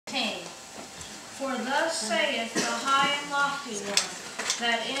For thus saith the high and lofty one,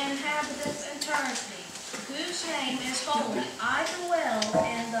 that inhabiteth eternity, whose name is holy. I dwell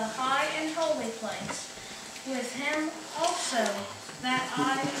in the high and holy place, with him also that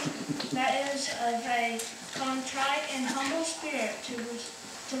is of a contrite and humble spirit, to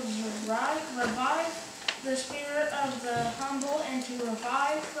revive the spirit of the humble, and to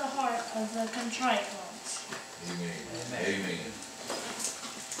revive the heart of the contrite ones. Amen. Amen.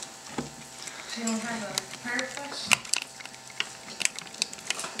 So you don't have a prayer request?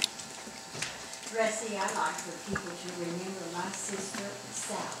 Rusty, I'd like for people to remember my sister,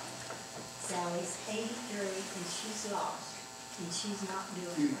 Sally. Sally's 83 and she's lost, and she's not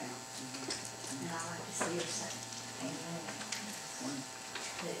doing well. And I'd like to see her say, amen.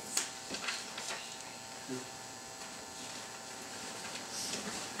 Please.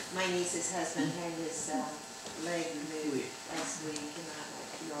 My niece's husband had his leg removed last week, and I'd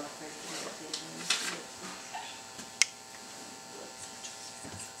like you all to pray for him.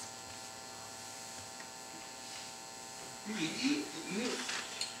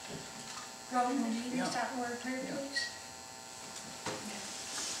 Robin, would you start the word of prayer, please?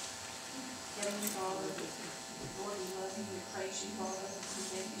 Heavenly Father, Lord, we love you, we praise you, Father. We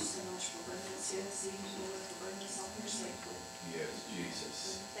thank you so much for bringing us here this evening, Lord, for bringing us all here safely. Yes,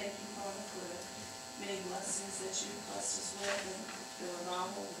 Jesus. Thank you, Father, for the many blessings that you blessed us with, and the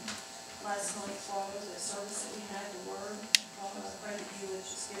revival. Last night, Father, the service that we had, the word, Father, I pray that you would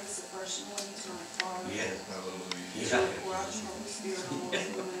just give us a fresh anointing tonight, Father. Yes, hallelujah. That you would pour out your Holy Spirit on all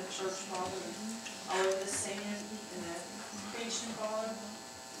the women in the church, Father, and all of this singing and that preaching, Father,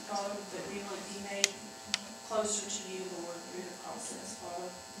 that we might be made closer to you, Lord, through the process, Father.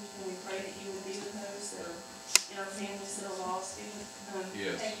 And we pray that you would be with those that are in our families that are lost. Be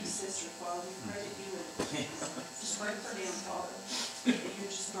with Peggy's sister, Father. We pray that you would just pray for them, Father. That you would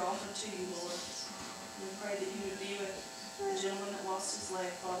just draw her to you, Lord. We pray that you would be with the gentleman that lost his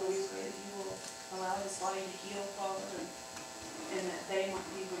leg, Father. We pray that you will allow his body to heal, Father, and that they might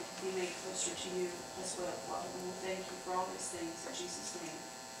be made closer to you as well, Father. And we thank you for all these things in Jesus' name.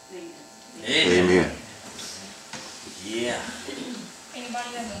 Amen. Amen. Yeah. Anybody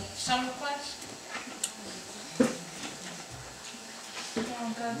have a song request?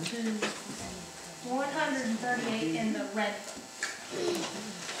 We'll go to 138 in the red book.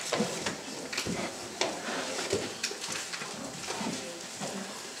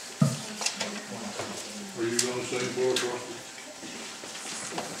 Are you going to sing for us, Rusty?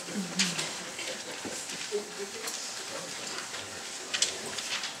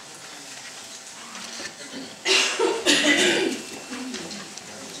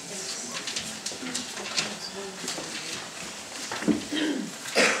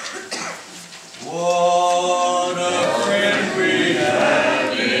 What a friend we have.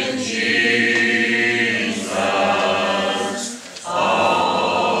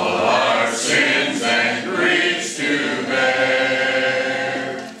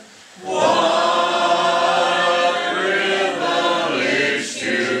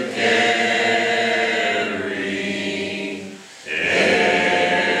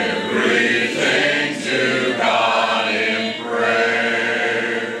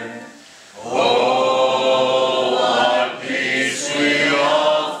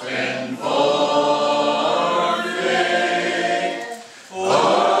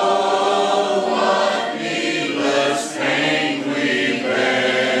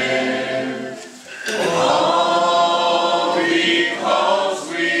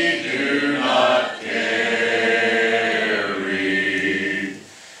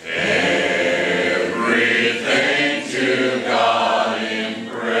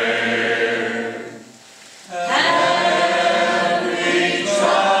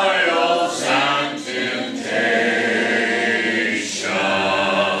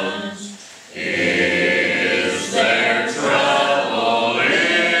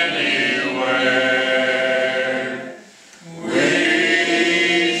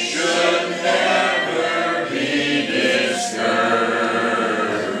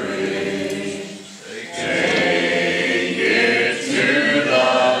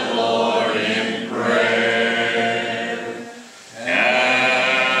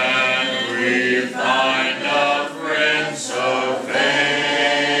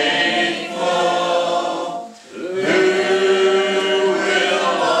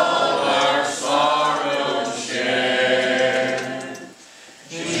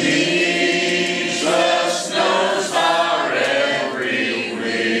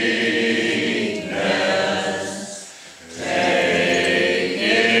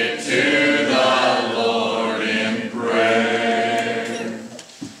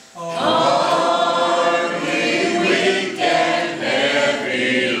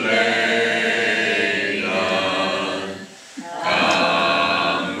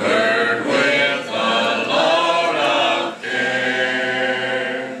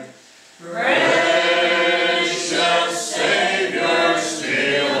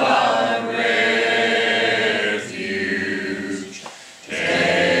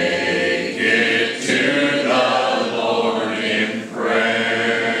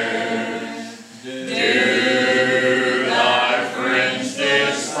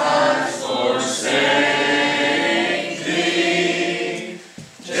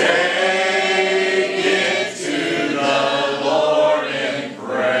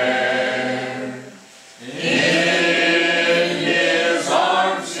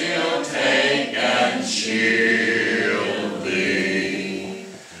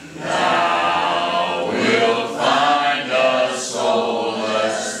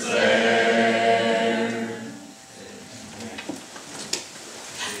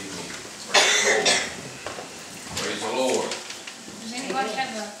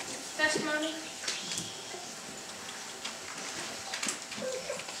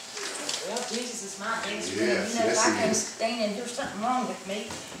 Jesus is my best friend. Yes, You know, if yes, I he can't is. stand and there's something wrong with me,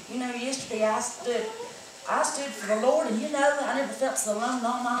 you know, yesterday I stood for the Lord, and you know, I never felt so alone in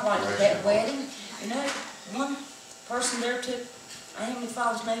all my life at that wedding. You know, one person there took Heavenly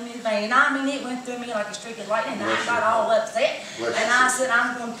Father's name in vain. And I mean, it went through me like a streak of lightning, and I got all upset. And I said,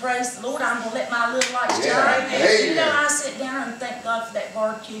 I'm going to praise the Lord. I'm going to let my little light shine. You know, I sit down and thank God for that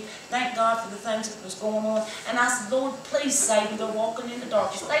barbecue. Thank God for the things that was going on. And I said, Lord, please save them. They're walking in the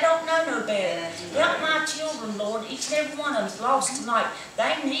darkness. They don't know no better. Help my children, Lord. Each and every one of them's lost tonight.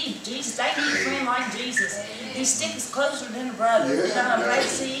 They need Jesus. They need a friend like Jesus. He sticks closer than a brother. You know, I'm glad to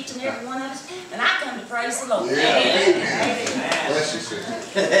see each and every one of us. And I come to praise the Lord. Bless you, sister.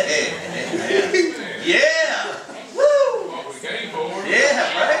 Yeah. Woo. What we came for.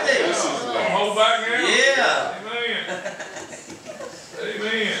 Yeah, right there. Don't hold back now. Yeah. Amen.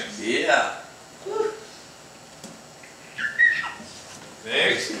 Amen. Yeah.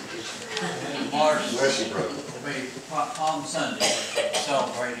 Next. March, Bless you, brother. will be Palm Sunday,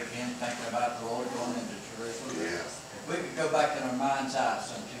 celebrate again, thinking about the Lord going into Jerusalem. Yeah. If we could go back in our mind's eye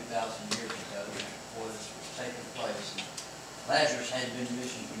some 2,000 years ago, before this was taking place, and Lazarus hadn't been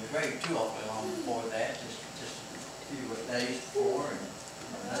risen from the grave too awfully long before that, just a few days before, and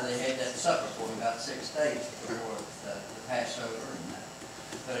they had that supper for him about 6 days before the Passover.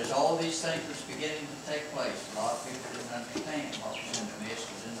 But as all these things was beginning to take place, a lot of people didn't understand what was in the midst,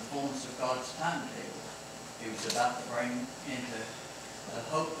 was in the fullness of God's timetable. He was about to bring into the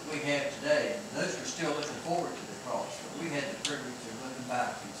hope that we have today. Those were still looking forward to the cross, but we had the privilege of looking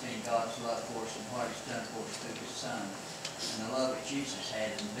back and seeing God's love for us and what He's done for us through His Son, and the love that Jesus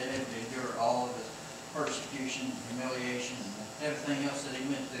had, and been able to endure all of the persecution, humiliation, and everything else that He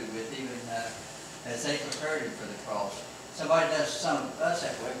went through with, even as they prepared Him for the cross. Somebody does some of us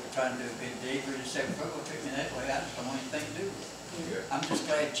that way, we're trying to do a good deed, we just say, well, go pick me that way, I just don't want anything to do with it. I'm just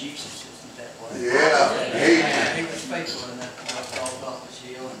glad Jesus isn't that way. Yeah. He was faithful in that what falls off His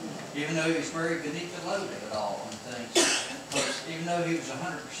heel, and even though He was buried beneath the load of it all and things, because even though He was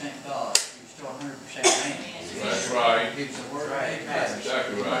 100% God, He was still 100% man. That's right. He was the Word made flesh.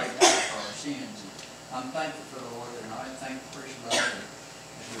 Exactly He right. might die for our sins. And I'm thankful for the Lord tonight, thankful for His love. And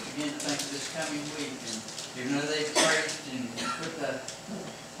as we begin to think of this coming week, and even though they praised and put the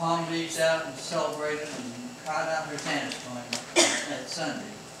palm leaves out and celebrated and cried out Hosanna to Him that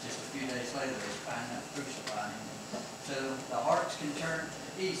Sunday, just a few days later they find out crucified Him. So the hearts can turn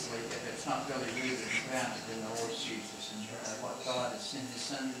easily if it's not really rooted and grounded in the Lord Jesus and what God has sent His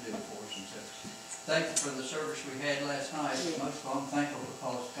Son to do for us. And so thankful for the service we had last night. Most of all, I'm thankful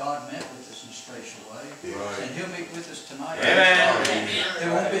because God met with us in a special way. Right. And He'll meet with us tonight. Amen. It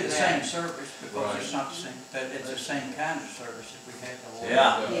won't be the same service because it's not the same, but it's the same kind of service if we have the Lord.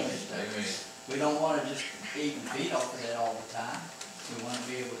 Yeah. Amen. We don't want to just eat and feed off of that all the time. We want to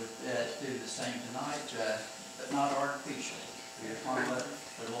be able to do the same tonight, but not artificial. We just want to let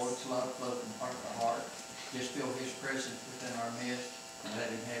the Lord's love flow from heart to heart. Just feel His presence within our midst and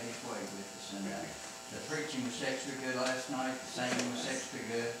let Him have His way with us. And the preaching was extra good last night. The singing was extra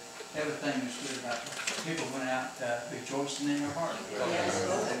good. Everything was good about it. People went out rejoicing in their heart because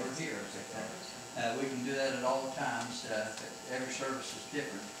they were here. We can do that at all times. Every service is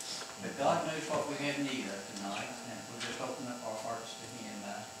different. But God knows what we have need of tonight, and if we'll just open up our hearts to Him,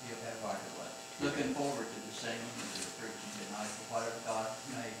 He'll have right away. Looking forward to the singing and to the preaching tonight, for whatever God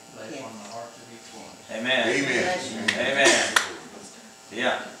may lay upon the hearts of each one. Amen. Amen. Amen.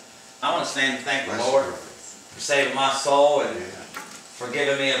 Yeah. I want to stand and thank the Lord for saving my soul and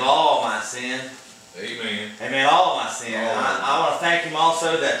forgiving me of all my sin. Amen. Amen. All my sin. And I want to thank Him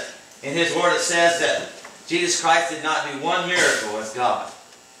also that in His Word it says that Jesus Christ did not do one miracle as God.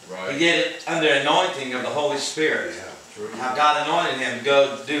 He Right. did it under anointing of the Holy Spirit. Yeah. True. How God anointed Him to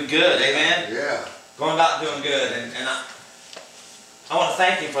go do good. Amen. Yeah. Going about doing good. And I want to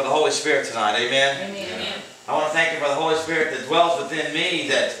thank Him for the Holy Spirit tonight. Amen. Amen. I want to thank Him for the Holy Spirit that dwells within me.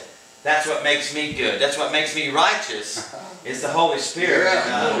 That's what makes me good. That's what makes me righteous. Is the Holy Spirit.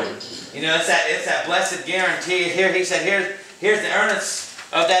 Yeah. And, you know, it's that blessed guarantee. Here He said, here's the earnest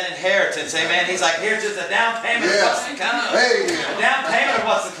of that inheritance. Amen. He's like, here's just a down payment of what's to come. Amen. A down payment of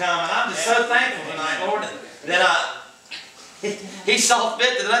what's to come. And I'm just so thankful tonight, Lord, that He saw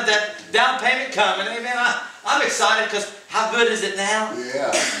fit to let that down payment come. And amen. I'm excited because how good is it now?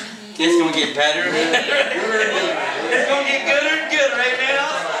 Yeah. It's going to get better and better. It's going to get gooder and gooder. Amen.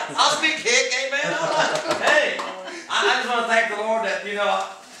 I'll speak hick. Amen. Hey, I just want to thank the Lord that, you know,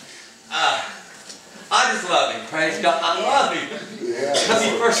 I just love Him. Praise God. I love Him. Yeah. Because He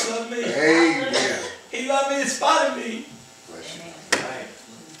first loved me. Amen. He loved me in spite of me. Bless you.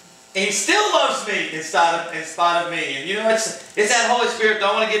 And He still loves me in spite of me. And you know, it's that Holy Spirit.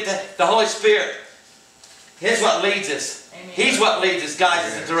 Don't want to get the Holy Spirit. He's what leads us. Amen. He's what leads us, guides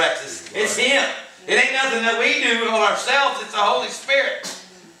us, and directs us. It's Him. It ain't nothing that we do on ourselves. It's the Holy Spirit.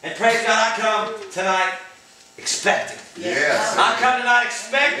 And praise God, I come tonight expecting. Yes. I come tonight Yeah,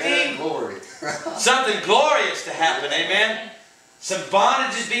 expecting glory. something glorious to happen. Amen. Some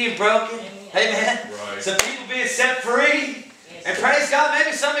bondages being broken. Amen. Right. Some people being set free. And praise God,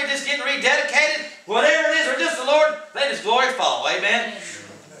 maybe somebody just getting rededicated. Whatever it is, or just the Lord, let His glory fall. Amen.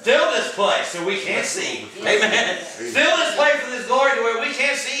 Fill this place so we can't see. Amen. Fill this place with His glory to where we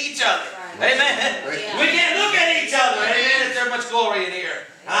can't see each other. Amen. We can't look at each other. Amen. There's much glory in here.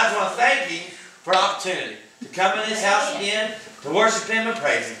 And I just want to thank Him for the opportunity to come in this house again, to worship Him and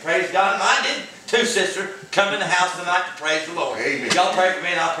praise Him. Praise God. And I did too, sister, come in the house tonight to praise the Lord. Amen. Y'all pray for me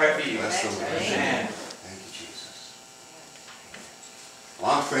and I'll pray for you. Bless the Lord. Amen. Thank you, Jesus.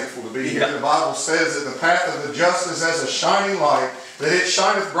 Well, I'm thankful to be here. The Bible says that the path of the just is as a shining light, that it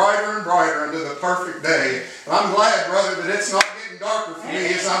shineth brighter and brighter unto the perfect day. And I'm glad, brother, that it's not getting darker for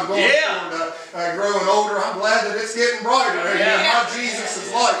me as I'm going toward growing older. I'm glad that it's getting brighter. Amen. My Jesus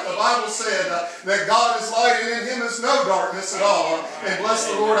is light. The Bible said that God is light and in Him is no darkness at all. And bless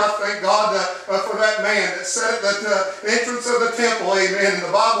the Lord, I thank God for that man that sat at the entrance of the temple. Amen. And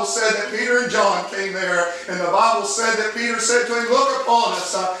the Bible said that Peter and John came there. And the Bible said that Peter said to him, look upon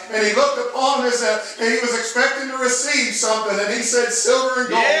us. And he looked upon us and he was expecting to receive something. And he said, silver and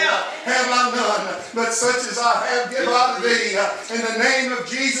gold have I none, but such as I have give I to thee. In the name of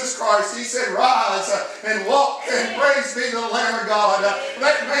Jesus Christ, he said, rise and walk and praise be the Lamb of God.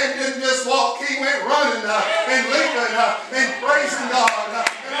 That man didn't just walk, he went running and leaping and praising God.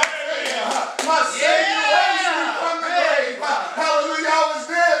 And I tell you, my Savior raised me from the grave. Hallelujah, I was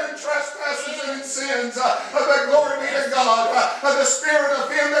dead in trespasses and in sins. But glory be to God. The Spirit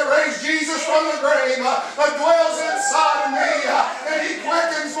of Him that raised Jesus from the grave dwells inside of me, and He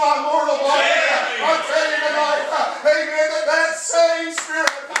quickens my mortal body. I tell you tonight, amen, that same Spirit,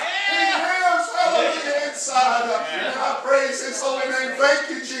 He lives, hallelujah, inside. And I praise His holy name. Thank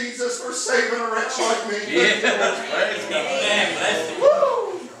you, Jesus, for saving a wretch like me. Thank you, Lord. Praise God.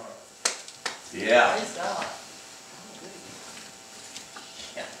 Woo! Yeah. Praise God.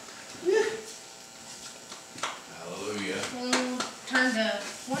 Hallelujah. We'll turn to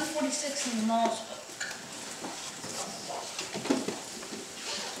 146 in the Mall's book.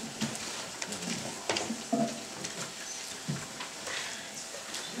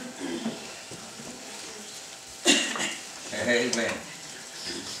 Amen.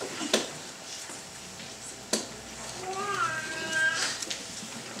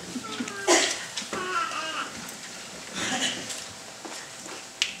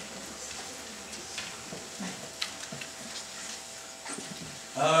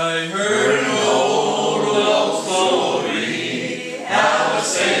 I heard an old love story, how a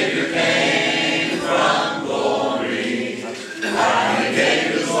Savior came from glory, and He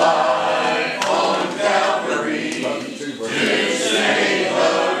gave His life on Calvary to save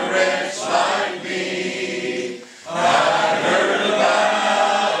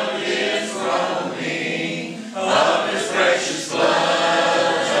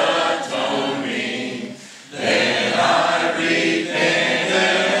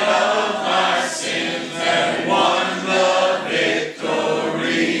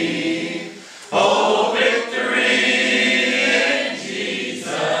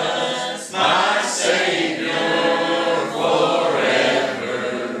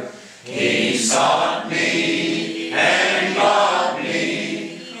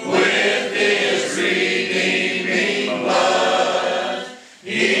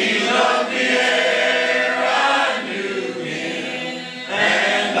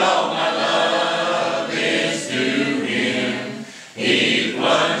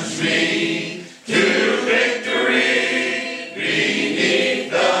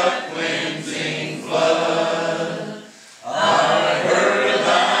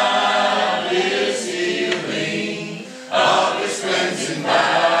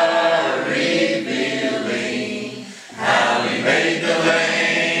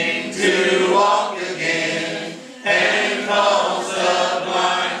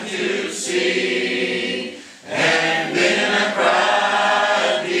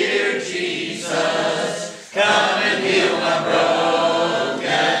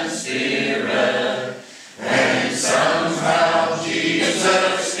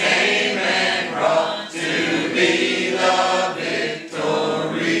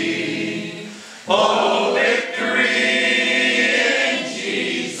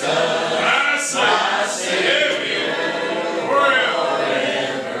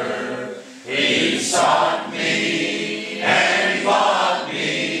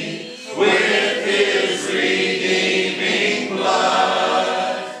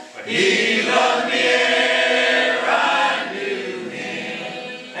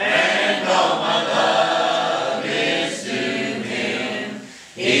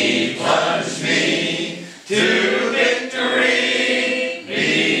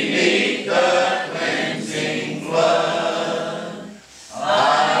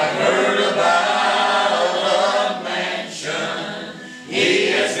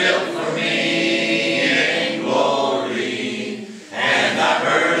is built for me in glory. And I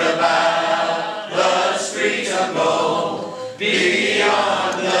heard about the streets of gold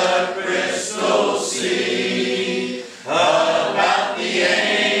beyond the crystal sea, about the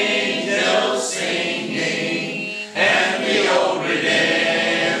angels singing and the old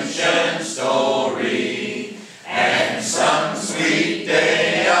redemption story. And some sweet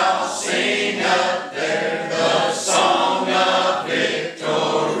day I'll sing up there the song of victory.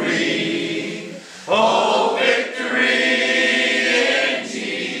 Oh, victory in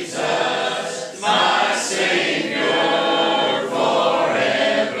Jesus, my Savior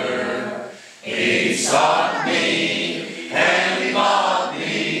forever. He sought me and He bought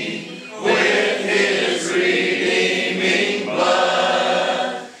me with His redeeming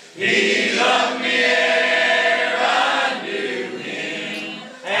blood. He loved me ere I knew Him,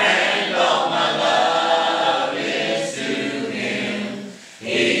 and all my love is to Him.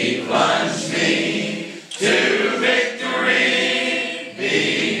 He plunged me to victory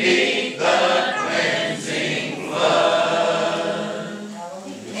beneath the cleansing flood.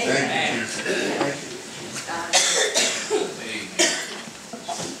 Thank you, Jesus.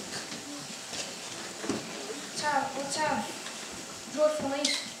 Let's have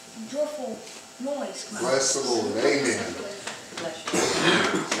joyful noise. Come on. Bless the Lord. Amen. Amen.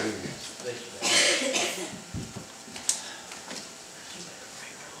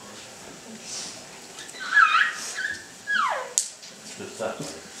 Good stuff.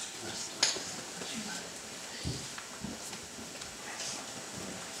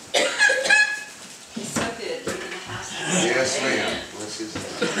 It's so good being in the house. Yes, ma'am. Bless His name.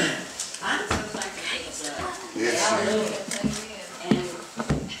 I'm so thankful for the Yes, ma'am. And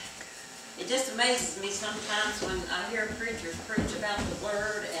it just amazes me sometimes when I hear preachers preach about the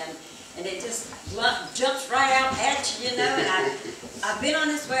Word and it just jumps right out at you, you know. And I've been on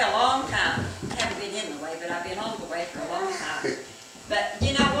this way a long time. I haven't been in the way, but I've been on the way for a long time. But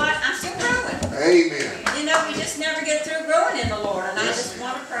you know what? I'm still growing. Amen. You know, we just never get through growing in the Lord, and I just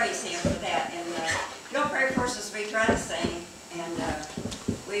want to praise Him for that. And you'll pray for us as we try to sing, and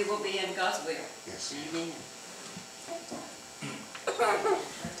we will be in God's will. Yes. Amen.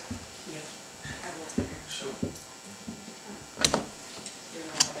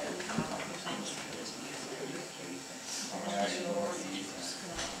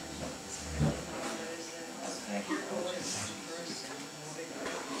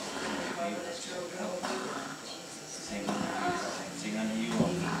 Sing unto you,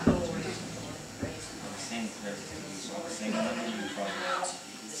 Lord. Sing unto you, Father.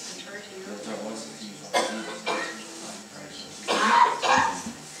 Lift our voices to you, Father.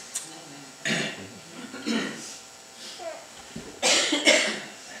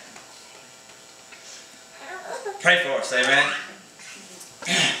 Pray for us, amen.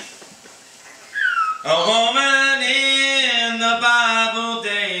 A woman in the Bible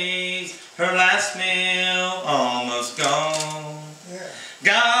days, her last meal almost gone.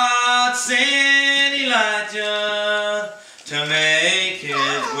 God sent Elijah to make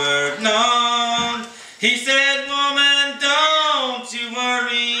His word known. He said, woman, don't you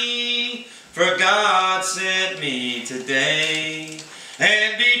worry, for God sent me today.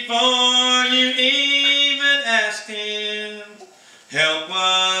 And before you even asked Him, help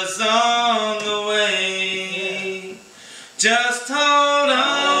was on the way. Just hold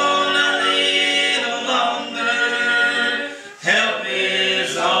on a little longer. Help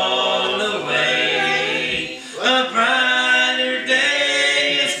is on the way. A brighter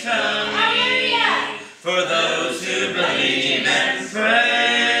day is coming for those who believe and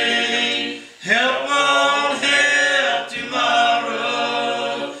pray. Help won't help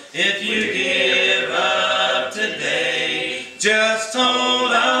tomorrow if you give up today. Just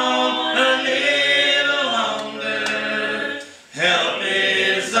hold on a little longer. Help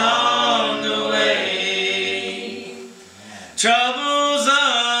is on the way. Troubles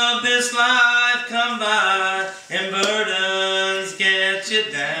of this life come by and burdens get you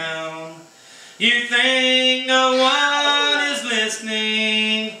down. You think no one is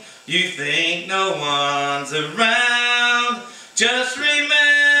listening. You think no one's around. Just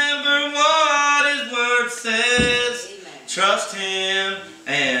remember what His word says. Trust Him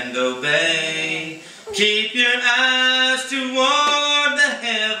and obey. Keep your eyes toward the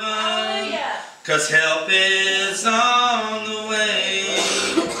heaven, 'cause help is on the way.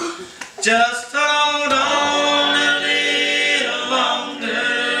 Just hold on a little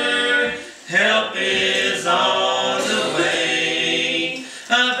longer. Help is on the way.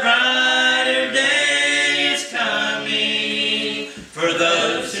 A brighter day is coming for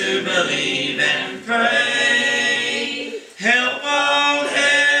those who believe and pray. Help won't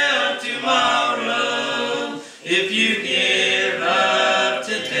help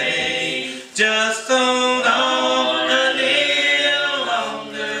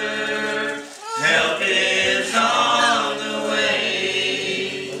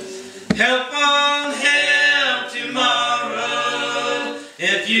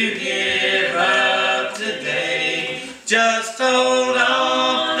you give up today, just hold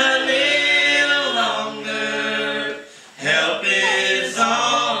on a little longer. Help is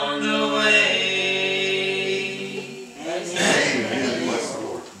on the way. Amen. Bless the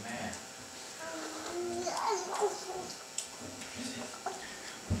Lord.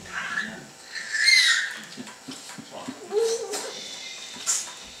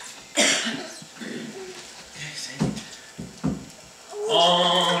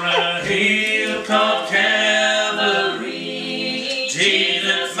 On a hill called Calvary,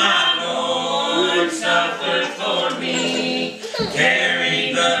 Jesus my Lord suffered for me,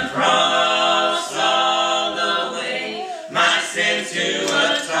 carried the cross all the way, my sins to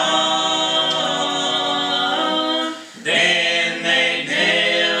atone. Then they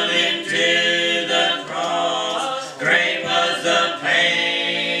nailed him to the cross, great was the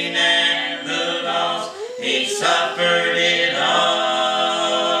pain and the loss, he suffered it all.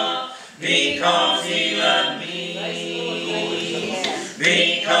 Because he loved me,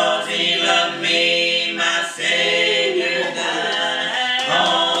 because he loved me, my Savior died.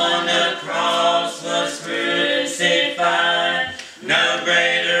 On the cross was crucified. No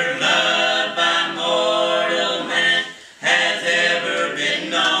greater love by mortal man has ever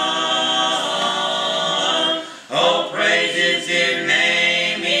been known. Oh, praise his dear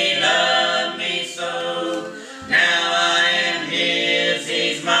name, he loved me so. Now I am his,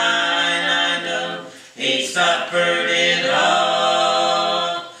 he's mine. He suffered it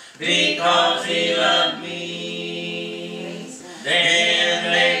all because he loved me.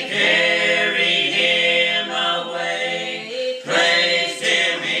 Then they carried him away, placed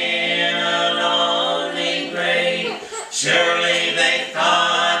him in a lonely grave. Surely they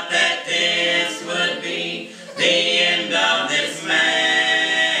thought that this would be the end of this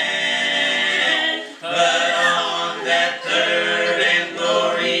man. But on that third and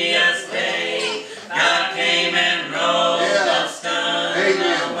glorious day, God came and rolled the stone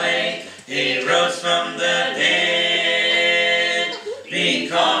away. He rose from the dead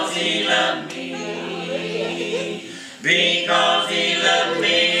because he loved me. Because he loved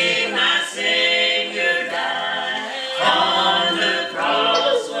me, my Savior died. On the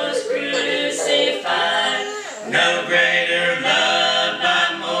cross was crucified. No greater love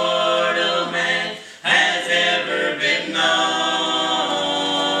by mortal man has ever been known.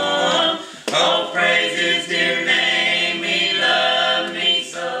 Oh, praise his dear name, he loved me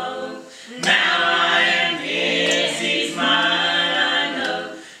so. Now I am his, he's mine, I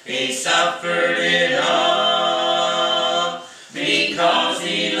know. He suffered it all because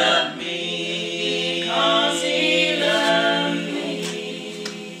he loved me. Because he loved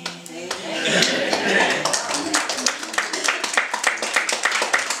me.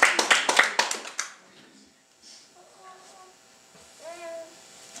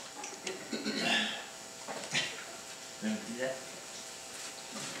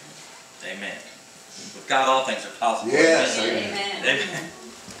 Amen. With God, all things are possible. Yes. Amen. Amen.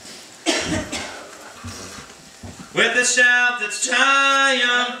 With a shout that's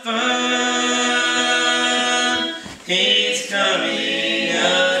triumphant, he's coming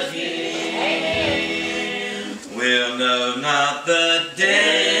again. We'll know not the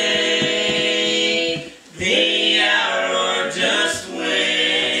day, the hour, or just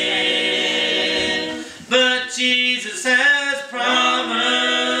when, but Jesus has promised,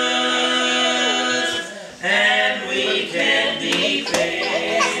 and we can depend.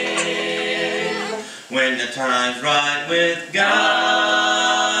 When the time's right with God,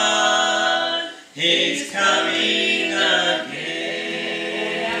 he's coming again.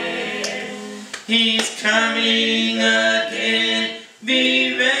 He's coming again.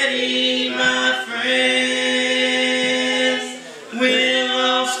 Be ready, my friends. We'll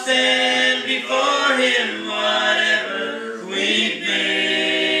all stand before him, whatever we've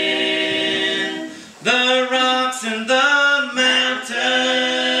been. The rocks and the mountains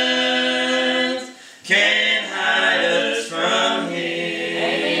can't hide us from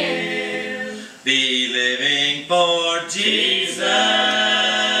him. Be living for Jesus.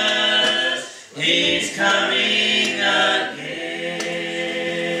 He's coming again.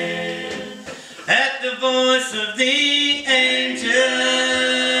 At the voice of the angels,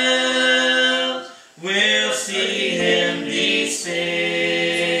 we'll see him descend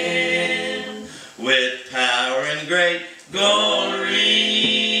with power and great glory,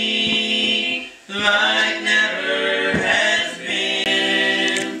 like never has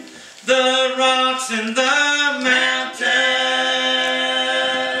been. The rocks and the mountains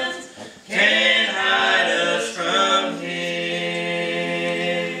can't hide us from him.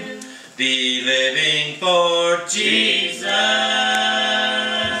 Be living for Jesus.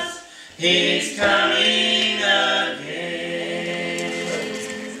 He's coming again.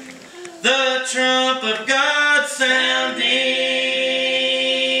 The trump of God sounding,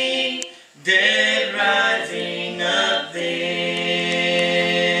 dead rising up then,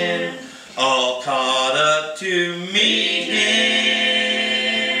 all caught up to meet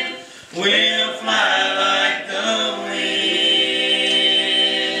Him, we'll fly like the wind.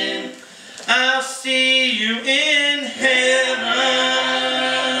 I'll see you in heaven.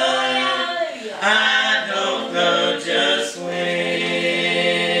 I don't know just when,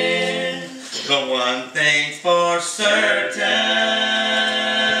 but one thing's for certain,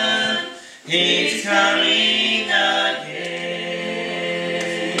 He's coming again.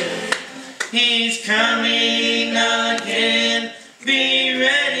 He's coming again. Be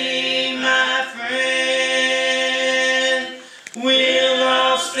ready, my friend. We'll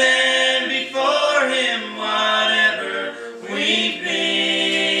all stand before Him, whatever we've been.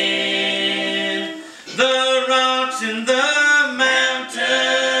 The rocks and the mountains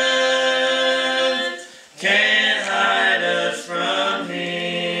can't hide us from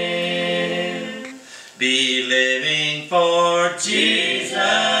Him. Be living for Jesus.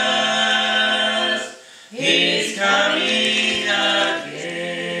 He's coming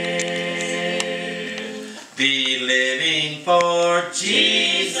again. Be living for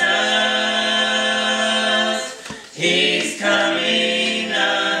Jesus. He's coming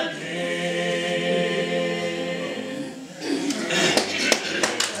again.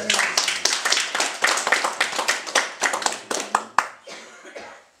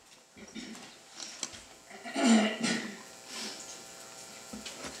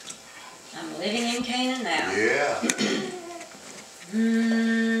 I'm living in Canaan now. Yeah.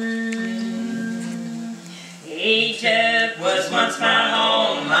 Egypt was once my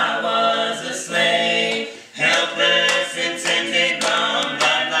home, I was a slave, helpless and tempted, wrong,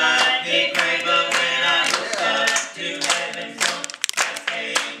 but life depraved. But when I looked up to heaven's throne, Christ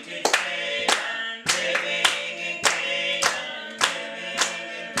came to say, I'm living in Canaan, living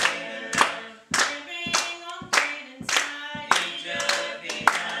in Canaan, living on Canaan's side, Egypt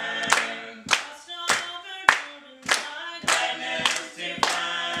behind, crossed over Jordan wide, gladness to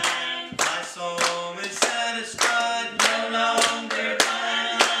find, my soul is satisfied, no longer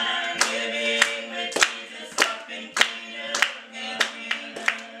blind, living with Jesus up in Canaan,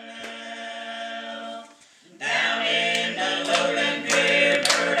 now. Down in the lowland pit,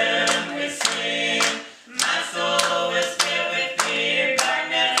 burdened with sin, my soul was filled with fear,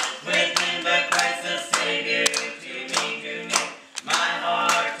 darkness within, but Christ the Savior to me drew near, my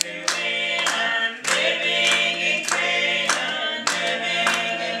heart to win. I'm living in Canaan, living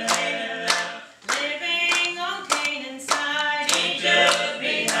in Canaan now. Living on Canaan's side, Egypt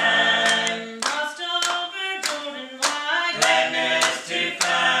behind, crossed over Jordan wide, gladness to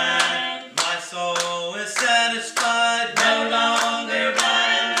find, my soul is satisfied, no longer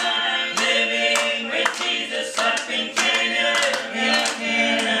blind, living with Jesus up in Canaan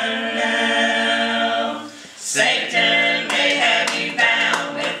now. Satan may have you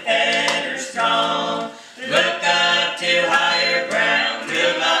bound with fetters strong, look up to higher ground,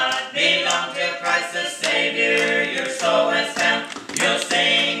 will not belong to Christ the Savior, your soul has found. You'll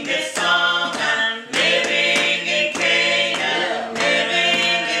sing this song, I'm living in Canaan,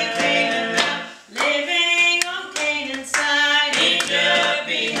 living in Canaan now. Living on Canaan's side, Egypt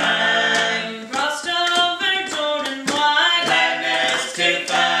behind, crossed over Jordan wide, gladness to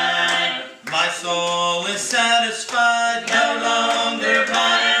find, my soul is satisfied, no longer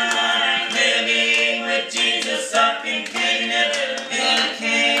blind, living with Jesus up in Canaan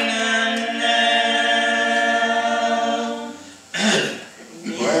now.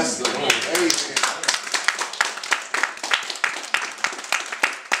 Bless the Lord. Amen.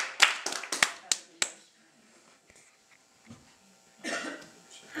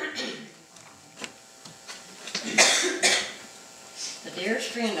 The dearest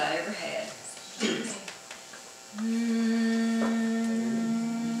friend I ever had.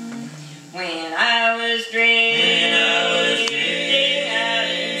 When I was drifting out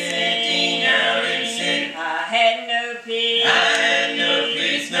in sin, I had no peace.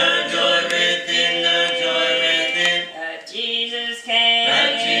 No joy within, no joy within. But Jesus came.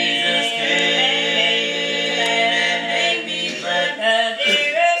 And made me glad. The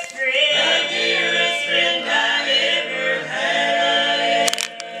dearest friend I ever had.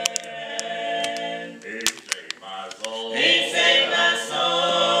 He saved my soul.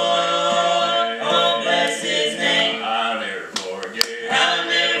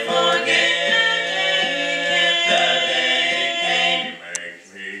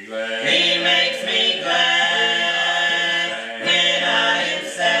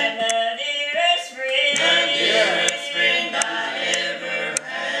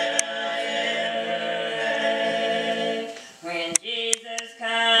 Jesus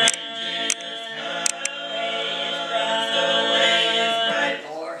comes, the way is bright,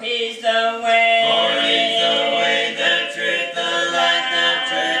 for He's the way, the truth, the light,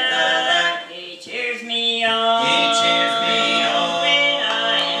 He cheers me on, when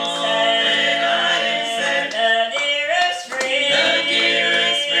I am sad, the dearest friend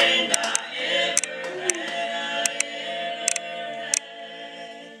I ever had.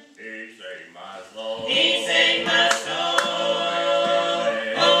 He saved my soul. He saved my soul.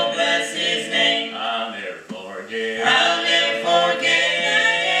 Oh, bless His name. I'll never forget. I'll never forget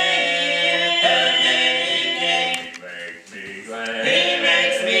the day He came. He makes me glad. He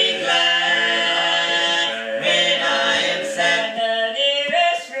makes me glad when I am sad. The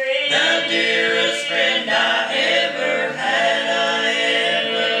dearest friend I ever had,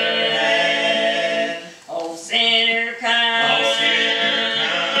 Oh, sinner come,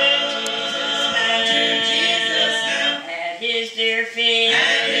 to Jesus now, at His dear feet,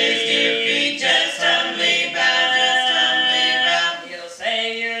 just humbly bow, He'll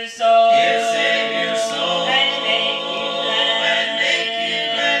save your soul, and make you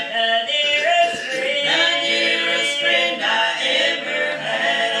glad, the dearest friend I ever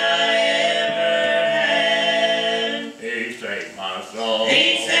had, He saved my soul.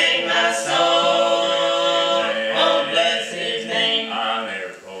 He saved my soul. Oh, bless His name. I'll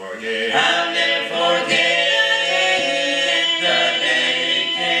never forget. I'll never forget the day He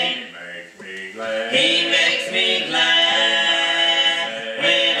came. He makes me glad. He makes me glad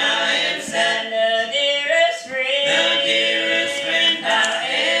when I am sad. The dearest friend I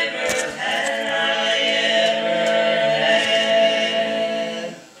ever had,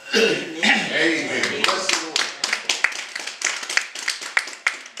 Amen. Bless the Lord.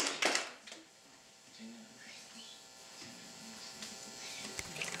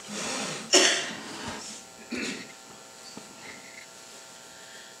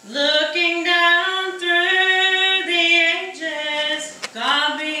 Looking down through the ages,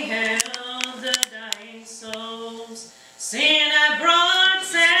 God beheld the dying souls. Sin had brought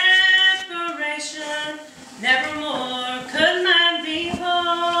separation, nevermore could man be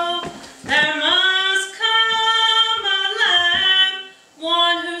whole. There must come a Lamb,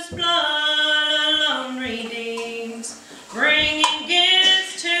 one whose blood alone redeems, bringing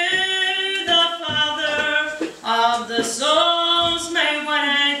gifts to the Father of the souls made white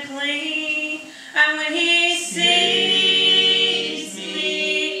and clean. And when He sees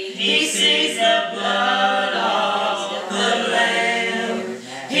me, He sees the blood of the Lamb.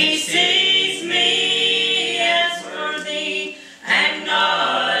 He sees me as worthy and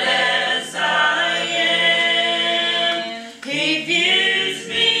not as I am. He views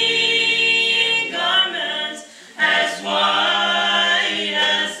me in garments as white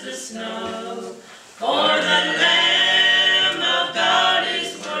as the snow. For the Lamb of God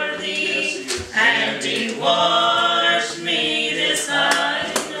is worthy, and He washed me, this I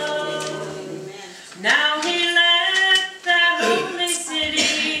know. Now He left that holy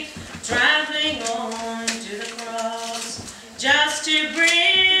city, traveling on to the cross, just to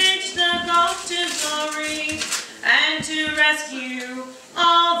bridge the gulf to glory, and to rescue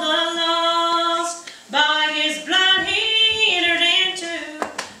all the lost. By His blood He entered into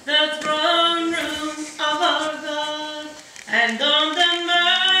the throne room of our God, and on the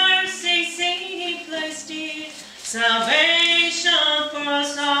mercy seat He placed it, salvation for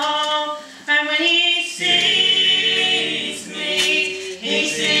us all. And when He sees me, He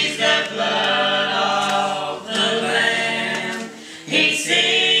sees the blood of the Lamb. He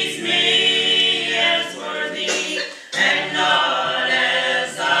sees me as worthy and not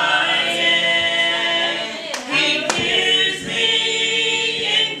as I am. He views me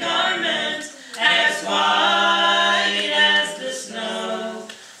in garments as white as the snow.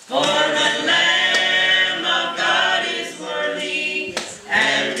 For the Lamb of God is worthy,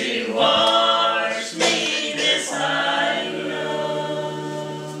 and He washed me, this I know.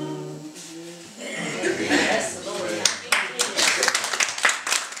 Bless the Lord.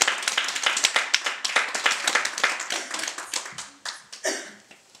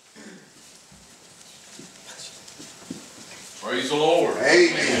 Praise the Lord.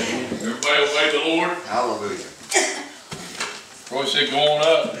 Amen. Everybody obey the Lord. Hallelujah. Troy said, go on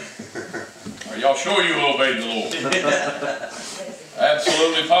up. Are y'all sure you obeyed the Lord?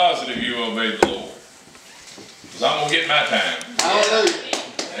 Absolutely positive you obeyed the Lord. Because I'm going to get my time. Hallelujah.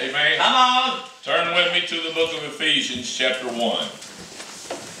 Amen. Come on. Turn with me to the book of Ephesians chapter 1.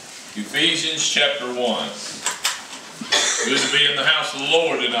 Ephesians chapter 1. Good to be in the house of the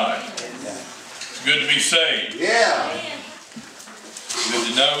Lord tonight. It's good to be saved. Yeah. Good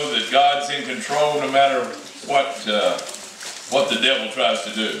to know that God's in control no matter what what the devil tries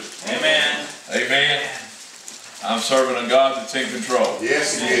to do. Amen. Amen. I'm serving a God that's in control.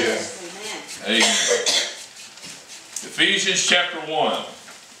 Yes, He is. Amen. Ephesians chapter 1.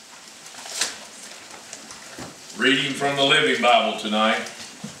 Reading from the Living Bible tonight.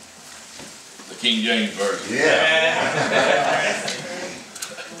 The King James Version. Yeah.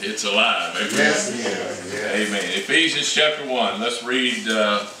 It's alive. Amen. Yes, He is. Yes. Amen. Ephesians chapter 1. Let's read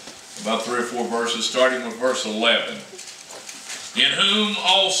about 3 or 4 verses, starting with verse 11. In whom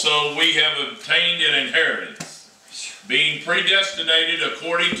also we have obtained an inheritance, being predestinated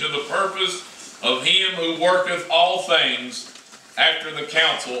according to the purpose of Him who worketh all things after the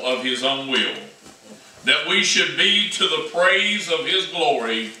counsel of His own will, that we should be to the praise of His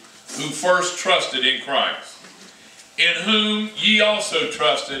glory, who first trusted in Christ, in whom ye also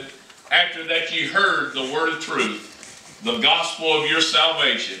trusted, after that ye heard the word of truth, the gospel of your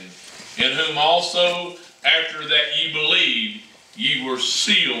salvation, in whom also, after that ye believed, ye were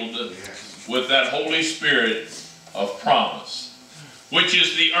sealed with that Holy Spirit of promise, which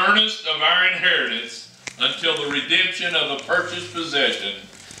is the earnest of our inheritance until the redemption of the purchased possession,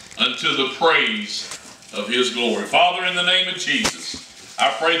 unto the praise of His glory. Father, in the name of Jesus,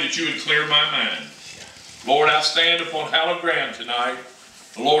 I pray that you would clear my mind. Lord, I stand upon hallowed ground tonight.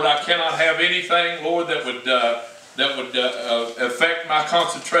 Lord, I cannot have anything, Lord, that would affect my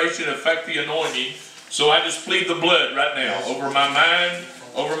concentration, affect the anointing. So I just plead the blood right now over my mind,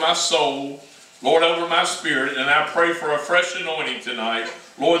 over my soul, Lord, over my spirit, and I pray for a fresh anointing tonight,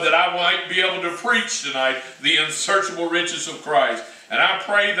 Lord, that I might be able to preach tonight the unsearchable riches of Christ. And I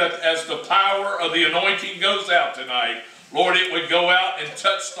pray that as the power of the anointing goes out tonight, Lord, it would go out and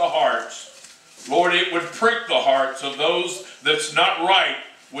touch the hearts. Lord, it would prick the hearts of those that's not right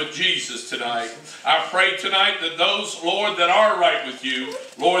with Jesus tonight. I pray tonight that those, Lord, that are right with you,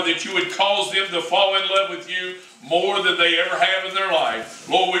 Lord, that you would cause them to fall in love with you more than they ever have in their life.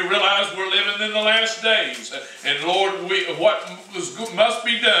 Lord, we realize we're living in the last days. And Lord, what must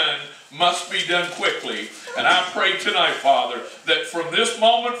be done quickly. And I pray tonight, Father, that from this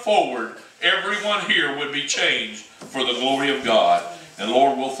moment forward, everyone here would be changed for the glory of God. And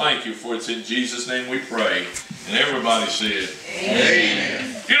Lord, we'll thank you, for it's in Jesus' name we pray. And everybody said, Amen.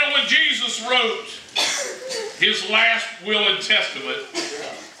 You know, when Jesus wrote His last will and testament,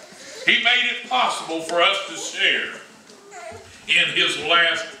 He made it possible for us to share in His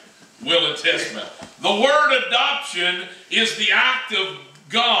last will and testament. The word adoption is the act of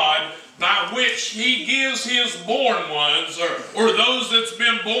God by which He gives His born ones, or those that's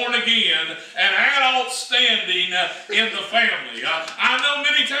been born again, an adult standing in the family. I know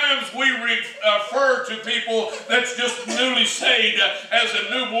many times we refer to people that's just newly saved as a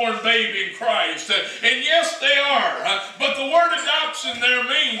newborn baby in Christ. And yes, they are. But the word adoption there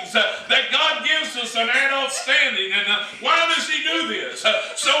means that God gives us an adult standing. And why does He do this?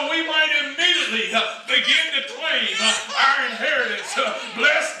 So we might immediately begin to claim our inheritance.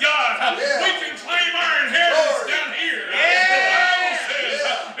 Bless God. We can claim our inheritance down here. The Bible says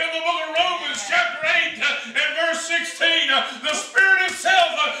in the book of Romans chapter 8 and verse 16, the Spirit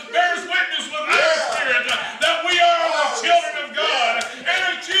itself bears witness with our spirit that we are the children of God,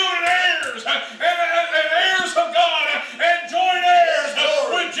 and children heirs, and heirs of God, and joint heirs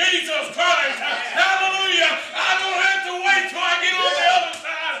with Jesus Christ. Hallelujah. I don't have to wait till I get on the other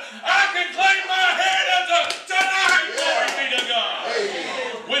side. I can claim my inheritance tonight. Glory be to God.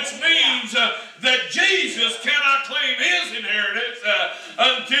 Which means that Jesus cannot claim His inheritance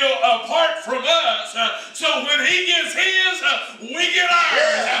until apart from us. So when He gets His, we get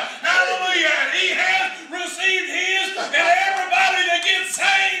ours. Hallelujah. And He has received His, and everybody that gets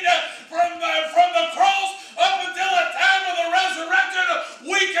saved from the cross up until the time of the resurrection,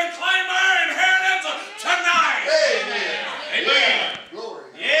 we can claim our inheritance tonight. Amen. Amen.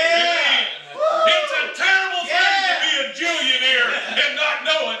 Glory. Yeah. It's a terrible thing to be a Jillionaire and not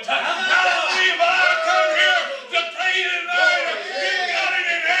know it. Hallelujah. But I come here to tell you tonight, you've got an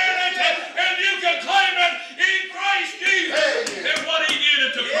inheritance and you can claim it in Christ Jesus and what He did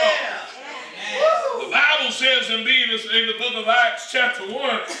at the cross. The Bible says in the book of Acts chapter 1,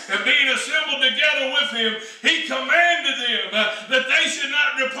 and being assembled together with Him, He commanded them that they should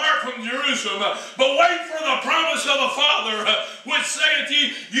not depart from Jerusalem, but wait for the promise of the Father, which saith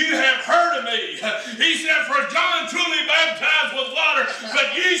ye, you have heard of me. He said, for John truly baptized with water,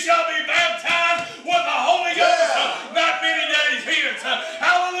 but ye shall be baptized with the Holy Ghost not many days hence.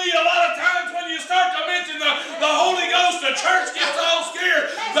 Hallelujah. A lot of times when you start to mention the Holy Ghost, the church gets all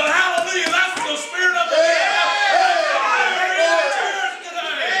scared. But hallelujah, that's the Spirit of the Lord.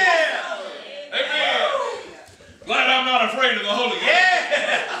 Glad I'm not afraid of the Holy Ghost.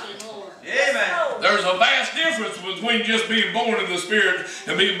 Amen. There's a vast difference between just being born Spirit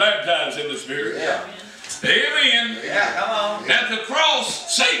and being baptized in the Spirit. Yeah. Amen. Yeah, come on. At the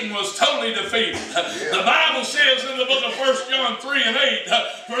cross, Satan was totally defeated. The Bible says in the book of 1 John 3 and 8,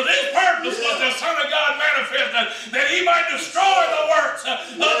 for this purpose was the Son of God manifested, that he might destroy the works of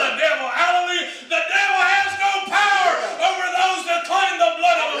the devil. Hallelujah. The devil has no power over those that claim the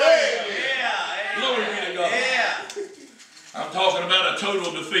blood of the Lamb. Yeah. Glory be to God. Yeah. I'm talking about a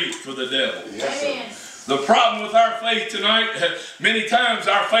total defeat for the devil. Amen. The problem with our faith tonight, many times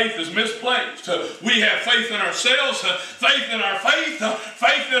our faith is misplaced. We have faith in ourselves, faith in our faith,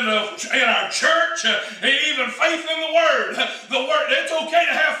 faith in our church, and even faith in the Word. The Word, it's okay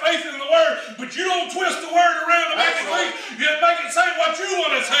to have faith in the Word, but you don't twist the Word around to make it think. You make it say what you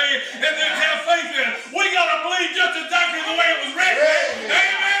want to say, and then have faith in it. We got to believe just exactly the way it was written.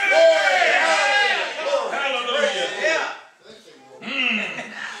 Amen. Hallelujah. Yeah.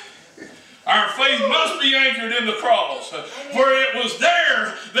 Our faith must be anchored in the cross, for it was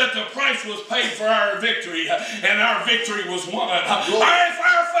there that the price was paid for our victory, and our victory was won. If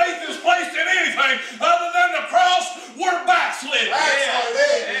our faith is placed in anything other than the cross, we're backslidden.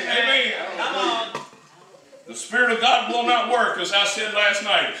 Amen. Come on. The Spirit of God will not work, as I said last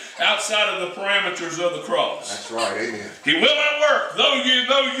night, outside of the parameters of the cross. That's right, amen. He will not work. Though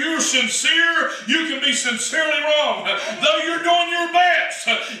you're sincere, you can be sincerely wrong. Though you're doing your best,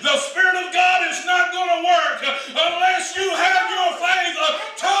 the Spirit of God is not going to work unless you have your faith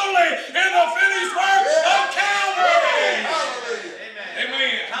totally in the finished work of Calvary.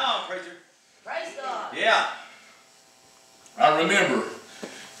 Amen. Come on, preacher. Praise God. Yeah. I remember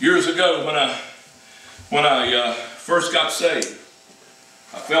years ago when I first got saved,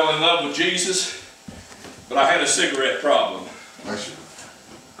 I fell in love with Jesus, but I had a cigarette problem. Bless you.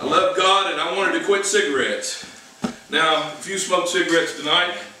 I loved God and I wanted to quit cigarettes. Now, if you smoke cigarettes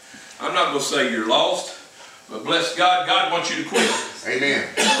tonight, I'm not going to say you're lost, but bless God, God wants you to quit. Amen.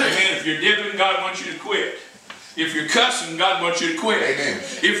 Amen. If you're dipping, God wants you to quit. If you're cussing, God wants you to quit. Amen.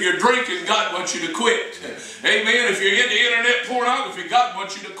 If you're drinking, God wants you to quit. Amen. If you're into internet pornography, God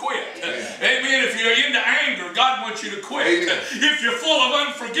wants you to quit. Amen. If you're into anger, God wants you to quit. Amen. If you're full of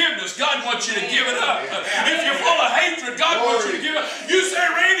unforgiveness, God wants you to give it up. If you're full of hatred, God wants you to give it up. You say,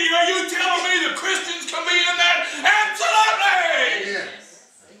 Randy, are you telling me the Christians can be in that? Absolutely. Amen.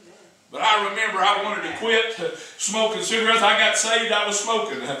 But I remember I wanted to quit smoking cigarettes. I got saved, I was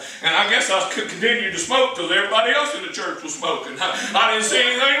smoking. And I guess I could continue to smoke because everybody else in the church was smoking. I didn't see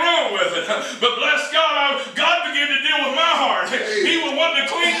anything wrong with it. But bless God, God began to deal with my heart. He was wanting to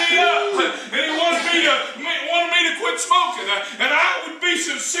clean me up. And He wanted me to quit smoking. And I would be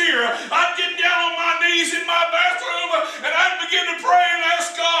sincere. I'd get down on my knees in my bathroom and I'd begin to pray and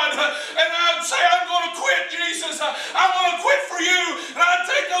ask God. And I'd say, I'm going to quit, Jesus. I want to quit for you. And I'd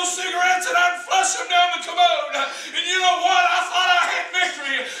take those cigarettes and I'd flush them down the commode. And you know what? I thought I had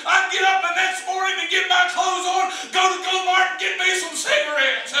victory. I'd get up the next morning and get my clothes on, go to Go-Mart and get me some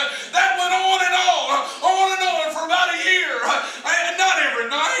cigarettes. That went on and on for about a year. And not every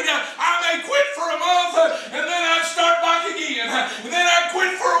night. I may quit for a month and then I'd start back again. And then I'd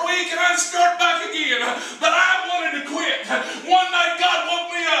quit for a week and I'd start back again. But I wanted to quit. One night God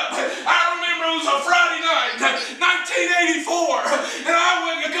woke me up. I remember it was a Friday night, 1984.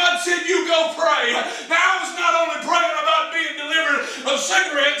 And God said, you go pray. Now, I was not only praying about being delivered of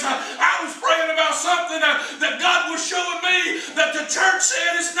cigarettes, I was praying about something that God was showing me that the church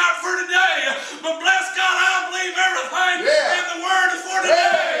said it's not for today. But bless God, I believe everything in the Word is for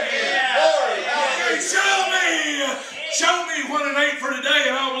today. Show me when it ain't for today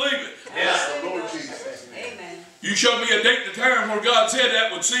and I'll believe it. Yeah. Lord Jesus. Amen. You show me a date and a time where God said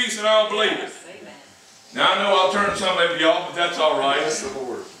that would cease and I'll believe it. Amen. Now, I know I'll turn some of y'all, but that's all right. Bless the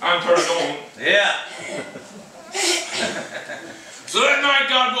Lord. I'm turned on. Yeah. So that night,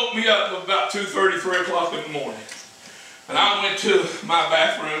 God woke me up about 2:30, 3 o'clock in the morning. And I went to my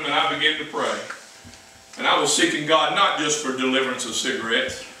bathroom and I began to pray. And I was seeking God not just for deliverance of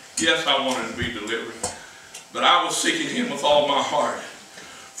cigarettes. Yes, I wanted to be delivered. But I was seeking Him with all my heart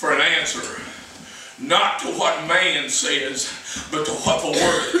for an answer. Not to what man says, but to what the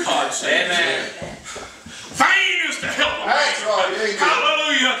Word of God says. Amen. Vain is the help of man. That's right.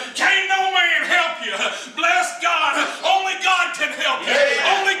 Hallelujah. Can't no man help you. Bless God. Only God can help you.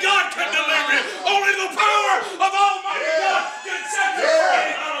 Only God can deliver you. Only the power of Almighty God can set you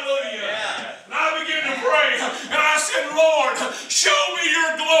free. Hallelujah. And I began to pray. And I said, Lord, show me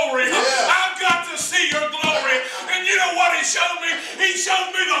your glory. I've got to see your glory. And you know what He showed me? He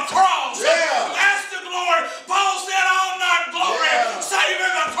showed me the cross. That's the glory. Paul said, all not glory, save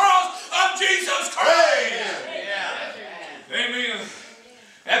in the cross of Jesus Christ. Amen.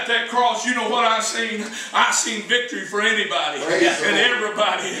 At that cross, you know what I seen? I seen victory for anybody and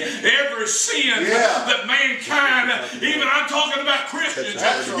everybody. Every sin that mankind, even I'm talking about Christians.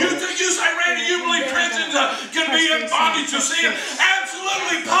 You say, Randy, you believe Christians can be in bondage to sin?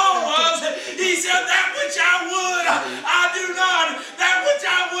 Absolutely, Paul was. He said, that which I would, I do not. That which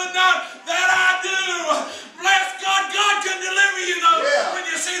I would not, that I do. Bless God, God can deliver you though when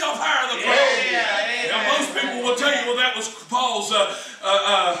you see the power of the cross. Now most people will tell you, well, that was Paul's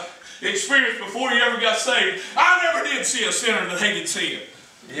experience before he ever got saved. I never did see a sinner that hated sin.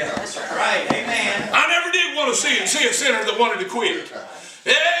 Yeah, that's right. Amen. I never did want to see a sinner that wanted to quit.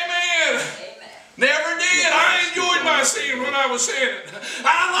 Amen. Never did. I enjoyed my sin when I was sinning.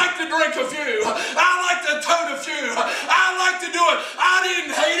 I like to drink a few. I like to tote a few. I like to do it. I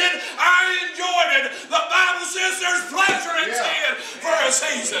didn't hate it. I enjoyed it. The Bible says there's pleasure in sin for a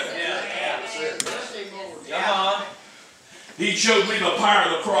season. Come on. He showed me the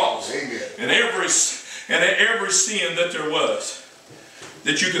power of the cross. Amen. And every sin that there was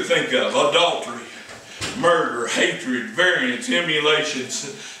that you could think of. Adultery, murder, hatred, variance,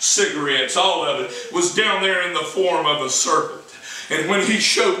 emulations, cigarettes, all of it was down there in the form of a serpent. And when he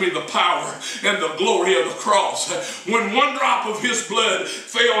showed me the power and the glory of the cross, when one drop of his blood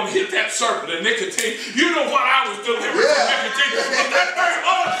fell and hit that serpent of nicotine, you know what I was delivering from nicotine. But that very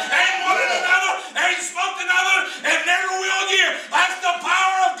moment, ain't wanted another, ain't smoked another, and never will again. That's the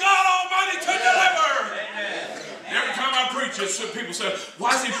power of God Almighty to deliver. Every time I preach this, people say,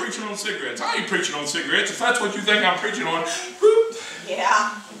 why is he preaching on cigarettes? I ain't preaching on cigarettes. If that's what you think I'm preaching on, whoop,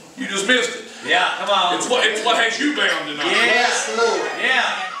 you just missed it. Yeah, come on. It's what has you bound tonight. Yes, Lord.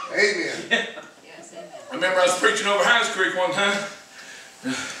 Yeah. Amen. I remember I was preaching over Hines Creek one time.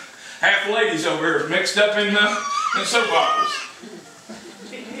 Half the ladies over here mixed up in soap operas.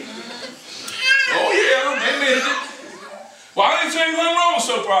 Oh yeah, they admitted it. Well, I didn't say anything wrong with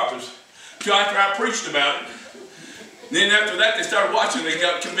soap operas until after I preached about it. Then after that, they started watching and they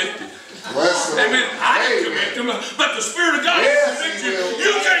got convicted. Amen. I didn't convict them, but the Spirit of God will convict you.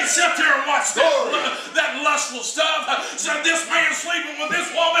 You can't sit there and watch that lustful stuff. So this man sleeping with this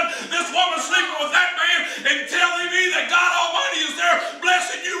woman sleeping with that man, and telling me that God Almighty is there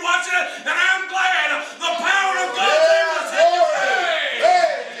blessing you watching it. And I'm glad the power of God is able to set you free.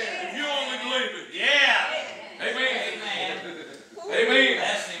 If you only believe it. Yeah. Amen. Amen.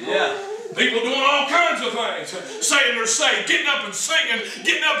 Yeah. People doing all kinds of things, saying they're saved, getting up and singing,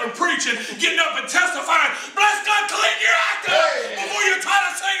 getting up and preaching, getting up and testifying. Bless God, clean your act up before you try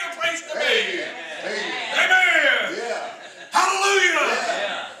to sing or preach to me. Amen.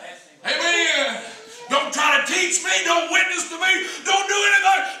 Hallelujah. Amen. Don't try to teach me. Don't witness to me. Don't do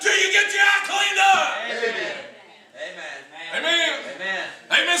anything till you get your act cleaned up. Amen. Amen.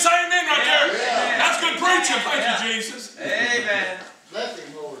 Amen. Say amen right there. That's good preaching. Thank you, Jesus. Amen.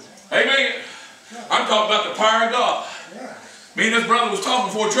 Amen. I'm talking about the power of God. Me and this brother was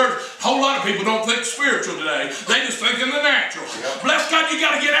talking before church. A whole lot of people don't think spiritual today. They just think in the natural. Bless God, you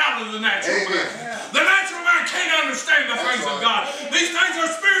got to get out of the natural mind. The natural mind can't understand the things of God. These things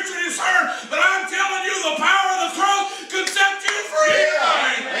are spiritually discerned, but I'm telling you, the power of the cross can set you free.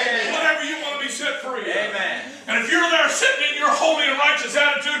 Whatever you want to be set free. Amen. And if you're there sitting in your holy and righteous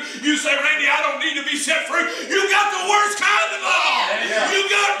attitude, you say, Randy, I don't need to be set free. You got the worst kind of all. You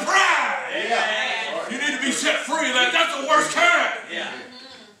got pride. You need to be set free. That's the worst kind.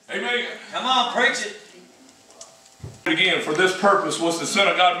 Amen. Come on, preach it. Again, for this purpose was the Son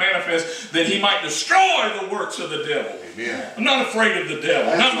of God manifest, that he might destroy the works of the devil. I'm not afraid of the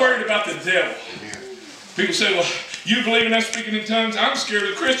devil. I'm not worried about the devil. People say, well, you believe in that speaking in tongues? I'm scared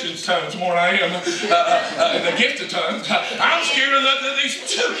of Christians' tongues more than I am the gift of tongues. I'm scared of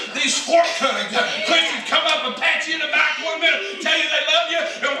these fork tongues. Christians come up and pat you in the back 1 minute, tell you they love you,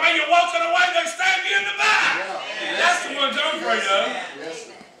 and while you're walking away, they stab you in the back. That's the ones I'm afraid of.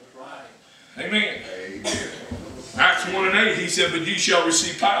 Amen. Acts 1:8, he said, but ye shall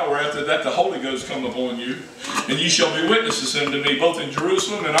receive power after that the Holy Ghost come upon you, and ye shall be witnesses unto me, both in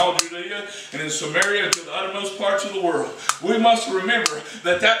Jerusalem and all Judea, and in Samaria, and to the uttermost parts of the world. We must remember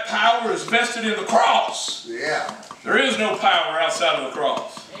that power is vested in the cross. There is no power outside of the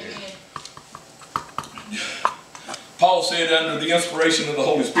cross. Paul said under the inspiration of the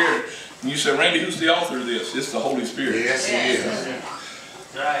Holy Spirit, and you say, Randy, who's the author of this? It's the Holy Spirit. Yes, he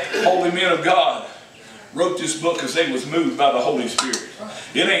is. Holy men of God wrote this book because they was moved by the Holy Spirit.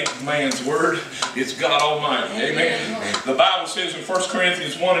 It ain't man's word, it's God Almighty. Amen. The Bible says in 1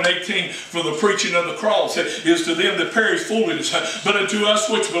 Corinthians 1:18, for the preaching of the cross is to them that perish foolishness, but unto us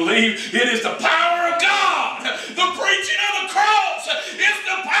which believe, it is the power of God. The preaching of the cross is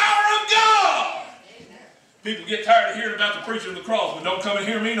the power of God. People get tired of hearing about the preaching of the cross, but don't come and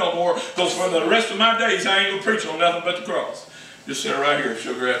hear me no more, because for the rest of my days, I ain't going to preach on nothing but the cross. Just sit right here,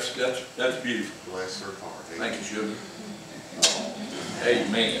 sugar. That's beautiful. Bless her heart. Thank you, sugar. Oh,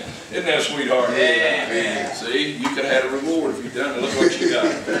 amen. Isn't that a sweetheart? Yeah, man. See, you could have had a reward if you'd done it. Look what you got.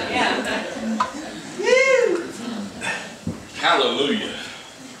 Hallelujah.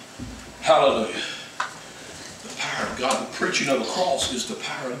 Hallelujah. The power of God. The preaching of the cross is the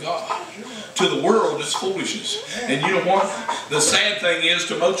power of God. To the world, it's foolishness. And you know what? The sad thing is,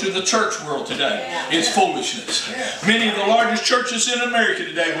 to most of the church world today, it's foolishness. Many of the largest churches in America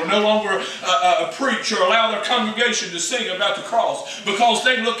today will no longer preach or allow their congregation to sing about the cross because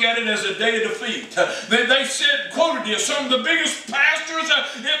they look at it as a day of defeat. They said, quoted this, some of the biggest pastors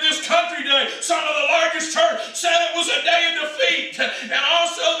in this country today, some of the largest church said it was a day of defeat. And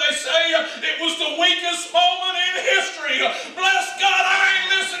also they say it was the weakest moment in history. Bless God, I ain't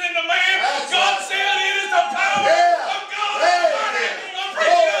listening to man. God said it is the power of God Almighty, the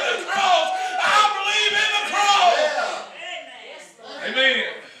preaching of the cross. I believe in the cross.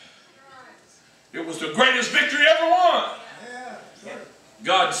 Amen. It was the greatest victory ever won.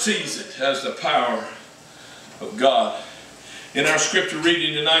 God sees it as the power of God. In our scripture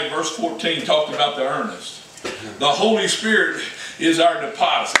reading tonight, verse 14 talked about the earnest. The Holy Spirit is our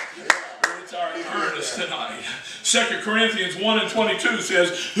deposit. It's our earnest tonight. 2 Corinthians 1 and 22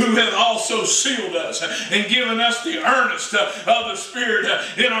 says, who hath also sealed us and given us the earnest of the Spirit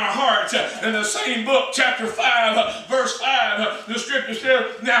in our hearts. In the same book, chapter 5, verse 5, the scripture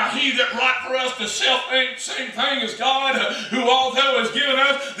says, now he that wrought for us the same thing as God, who although has given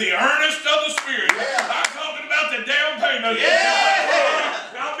us the earnest of the Spirit. I'm talking about the down payment.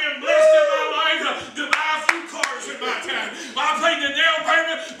 I've been blessed in my life to buy a few cars in my time. I paid the down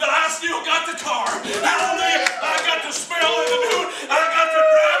payment, but I still got the car. Hallelujah. I got to smell it and do it. I got to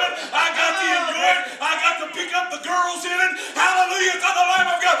drive it. I got to enjoy it. I got to pick up the girls in it. Hallelujah to the Lamb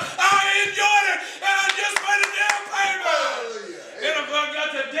of God. I enjoyed it, and I just paid a down payment. And if I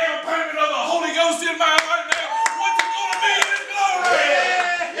got the down payment of the Holy Ghost in my heart now, what's it going to be in glory?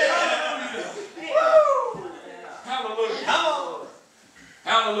 Hallelujah. Hallelujah. Come on.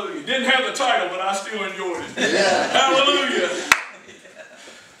 Hallelujah. Didn't have the title, but I still enjoyed it. Hallelujah.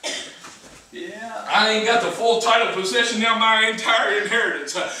 I ain't got the full title possession now, my entire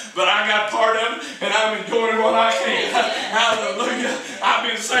inheritance, but I got part of it, and I'm enjoying what I can. Hallelujah. I've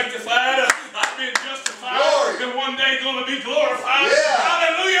been sanctified. I've been justified. Glory. And one day going to be glorified.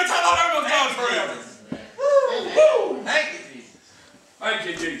 Hallelujah to the Lamb of God forever. Woo. Thank you, Jesus. Thank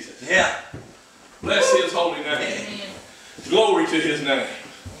you, Jesus. Yeah. Bless his holy name. Glory to his name.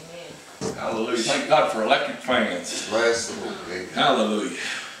 Hallelujah. Thank God for electric fans. Bless the Lord. Hallelujah.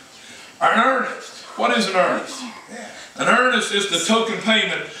 An earnest. What is an earnest? An earnest is the token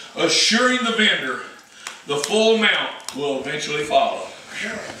payment assuring the vendor the full amount will eventually follow.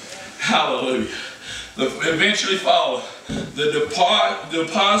 Hallelujah. Eventually follow. The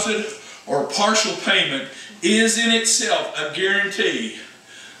deposit or partial payment is in itself a guarantee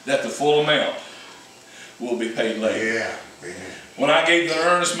that the full amount will be paid later. When I gave the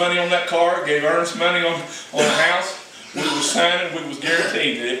earnest money on that car, gave earnest money on the house, we was signing, we was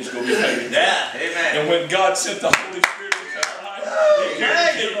guaranteeing that it was going to be paid. Amen. And when God sent the Holy Spirit into our life, He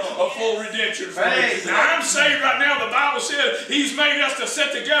guaranteed a full redemption for me. Now I'm saved right now. The Bible said He's made us to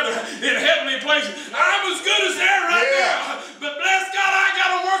sit together in heavenly places. I'm as good as there right now. But bless God, I got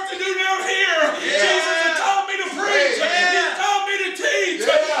a work to do down here. Jesus has called me to preach. He's called me to teach.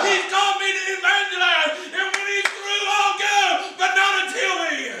 He's called me to evangelize. And when He's through, I'll go. But not until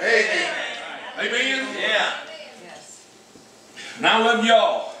then. Amen. Amen. Yeah. And I love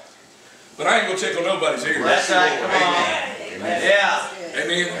y'all, but I ain't going to tickle nobody's ears. That's right. Come on. Amen. Yeah.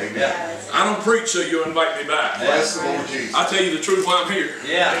 Amen. Amen. I don't preach so you'll invite me back. Bless the Lord Jesus. I tell you the truth while I'm here.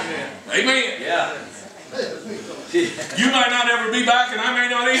 Yeah. Amen. Yeah. You might not ever be back, and I may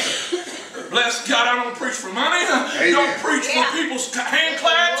not either. Bless God, I don't preach for money. Don't preach for people's hand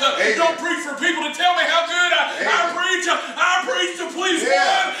claps. Don't preach for people to tell me how good I preach. I preach to please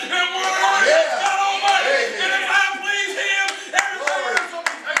one and one only. God Almighty. And if I please Him, everything else will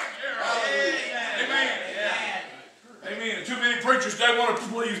be taken care of. Amen. Amen. Too many preachers, they want to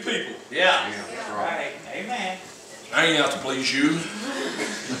please people. Yeah. That's right. Amen. I ain't out to please you.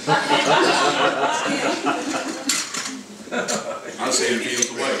 I say it feels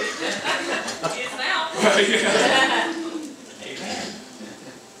the way. It's out. Amen.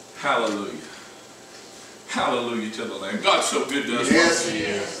 Hallelujah. Hallelujah to the Lamb. God's so good to us. Yes, He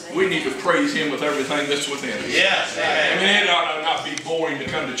is. We need to praise Him with everything that's within us. Yes. I mean, it ought to not be boring to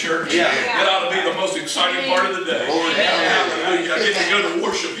come to church. Yeah. It ought to be the most exciting part of the day. Lord, hallelujah. I get to go to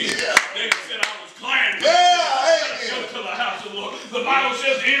worship Him. David said, I was glad.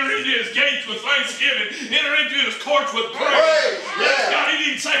 says, enter into his gates with thanksgiving, enter into his courts with praise. Praise, Yes, yeah. God, he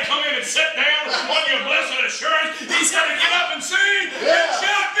didn't say come in and sit down on your blessed assurance. He said to get up and sing and Yeah.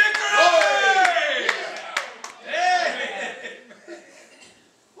 shout victory.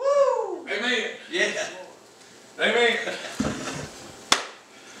 Woo! Amen. Yeah. Amen.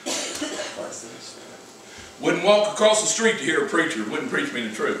 Wouldn't walk across the street to hear a preacher. Wouldn't preach me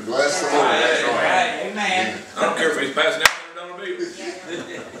the truth. Bless the Lord. That's right. Right, amen. I don't care if he's passing out $100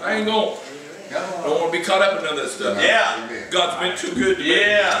 bills. I ain't going. Don't want to be caught up in none of that stuff. Yeah. Amen. God's been too good to me.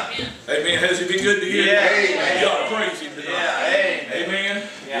 Yeah. Amen. Has he been good to you? Yeah. You ought to praise him tonight. Yeah. Amen.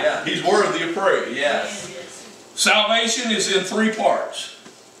 Yeah. He's worthy of praise. Yes. Salvation is in 3 parts,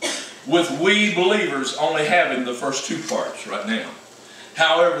 with we believers only having the first 2 parts right now.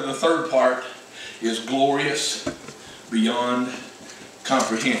 However, the 3rd part is glorious beyond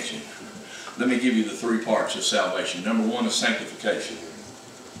comprehension. Let me give you the 3 parts of salvation. Number 1 is sanctification.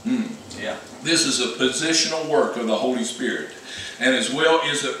 Yeah. This is a positional work of the Holy Spirit. And as well,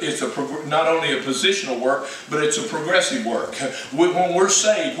 not only a positional work, but it's a progressive work. When we're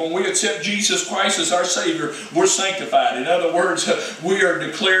saved, when we accept Jesus Christ as our Savior, we're sanctified. In other words, we are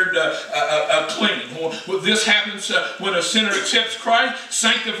declared clean. This happens when a sinner accepts Christ.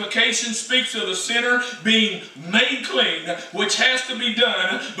 Sanctification speaks of the sinner being made clean, which has to be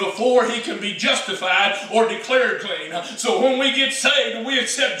done before he can be justified or declared clean. So when we get saved and we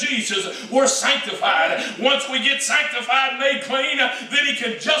accept Jesus, we're sanctified. Once we get sanctified, made clean, then he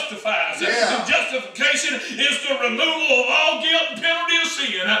can justify us. Yeah. And justification is the removal of all guilt and penalty of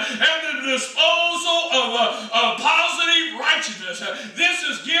sin and the disposal of positive righteousness. This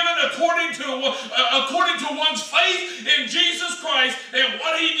is given according to one's faith in Jesus Christ and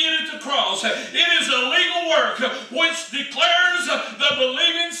what he did at the cross. It is a legal work which declares the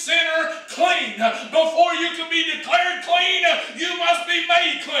believing sinner clean. Before you can be declared clean, you must be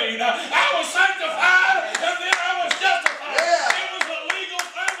made clean. I was sanctified and then I was justified. Yeah. It was a legal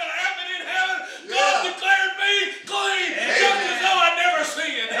thing that happened in heaven. God declared me clean, just as though I'd never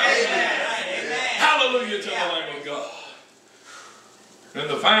sinned. Hallelujah to the Lamb of God. And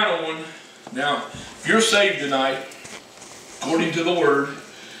the final one, now, if you're saved tonight, according to the Word,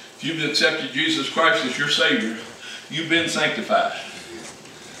 if you've accepted Jesus Christ as your Savior, you've been sanctified.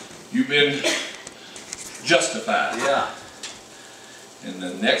 You've been justified. Yeah. And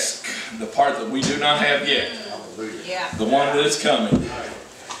the part that we do not have yet, the one that is coming,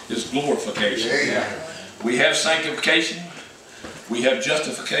 is glorification. Amen. We have sanctification. We have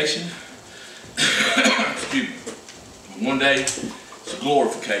justification. Excuse me. One day, it's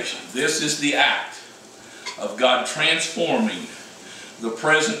glorification. This is the act of God transforming the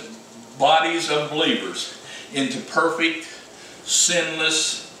present bodies of believers into perfect,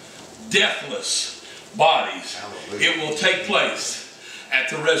 sinless, deathless bodies. Hallelujah. It will take place at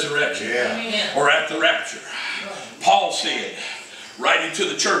the resurrection Yeah. or at the rapture. Paul said, writing to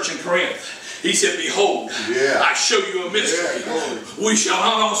the church in Corinth, he said, behold, I show you a mystery. We shall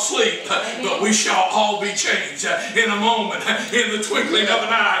not all sleep, but we shall all be changed in a moment, in the twinkling of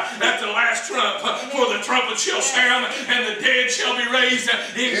an eye, at the last trump. For the trumpet shall sound, and the dead shall be raised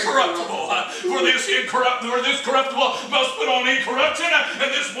incorruptible. For this corruptible must put on incorruption,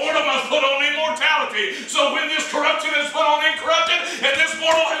 and this mortal must put on immortality. So when this corruption is put on incorruption, and this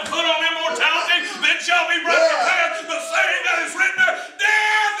mortal has put on immortality, then shall be brought to pass the saying that is written,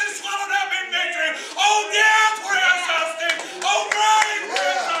 death is swallowed up in victory. Oh, death, where is thy sting? Oh, grave, where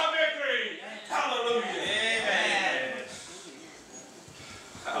is thy victory? Hallelujah. Amen.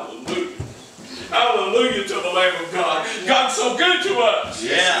 Hallelujah. Hallelujah to the Lamb of God. God's so good to us.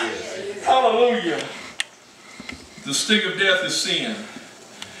 Yeah. Hallelujah. The sting of death is sin,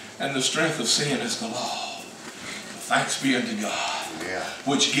 and the strength of sin is the law. Thanks be unto God,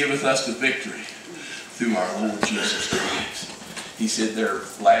 which giveth us the victory through our Lord Jesus Christ. He said there,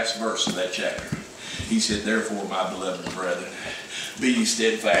 last verse of that chapter, he said, therefore, my beloved brethren, be ye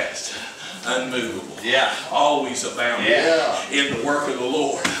steadfast, unmovable, always abounding in the work of the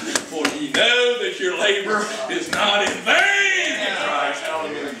Lord. For ye know that your labor is not in vain in Christ.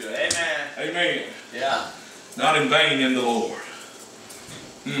 Hallelujah. Amen. Amen. Yeah. Not in vain in the Lord.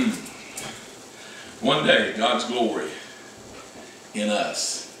 One day, God's glory in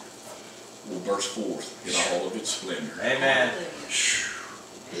us will burst forth in all of its splendor. Amen.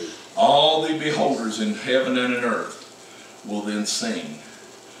 All the beholders in heaven and in earth will then sing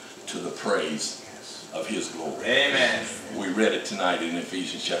to the praise of His glory. Amen. We read it tonight in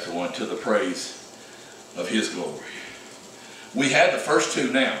Ephesians chapter 1, to the praise of His glory. We had the first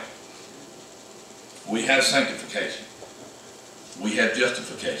two now. We have sanctification. We have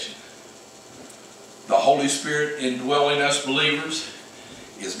justification. The Holy Spirit indwelling us believers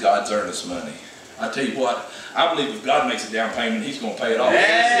is God's earnest money. I tell you what, I believe if God makes a down payment, He's going to pay it off.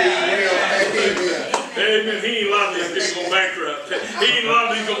 Amen. He ain't liable to go bankrupt. He ain't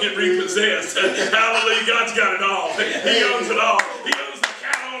liable to go get repossessed. Hallelujah. God's got it all. He owns it all. He owns the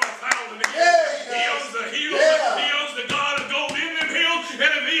cattle on 1,000 hills. He owns the hills. He owns the God of gold in them hills.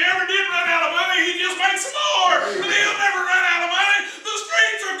 And if He ever did run out of money, He just makes some more. But He'll never run out of money. The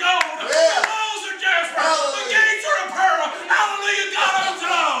streets are gold. The walls are jasper. The gates are a pearl. Hallelujah. God owns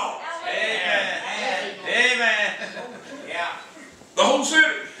it all. Amen. Amen. Yeah. The whole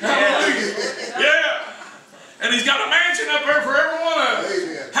city. Hallelujah. Yeah. And He's got a mansion up there for every one of us.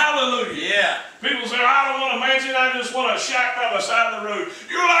 Amen. Hallelujah. Yeah. People say, I don't want a mansion, I just want a shack by the side of the road.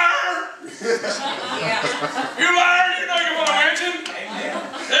 You liar! You liar! You know you want a mansion? Amen.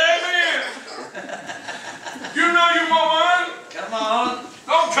 Amen. You know you want one? Come on.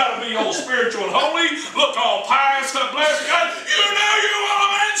 Don't try to be all spiritual and holy. Look all pious and blessed God. You know you want a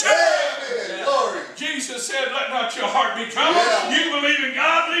mansion. Amen. Glory. Jesus said, let not your heart be troubled. You believe in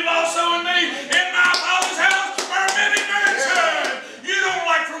God, believe also in me. In my Father's house are many mansions. You don't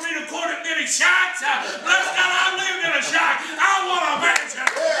like for me to quote it many shacks. Bless God, I lived in a shack. I want a mansion.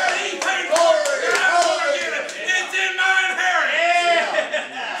 And He paid for it. And I'm going to get it. It's in my inheritance.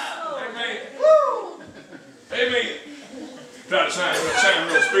 Amen. Amen. Try to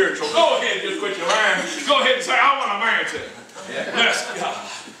sound real spiritual. Go ahead and just quit your lying. Go ahead and say, I want a mansion. Bless God.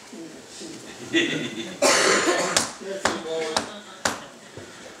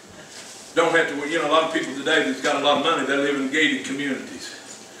 Don't have to, a lot of people today that's got a lot of money, they live in gated communities.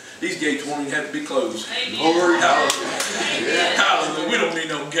 These gates won't even have to be closed. Glory. Hallelujah. Hallelujah. We don't need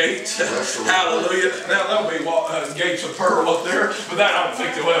no gates. Hallelujah. Now there'll be gates of pearl up there, but I don't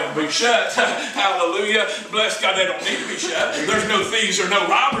think they'll ever be shut. Hallelujah. Bless God, they don't need to be shut. There's no thieves or no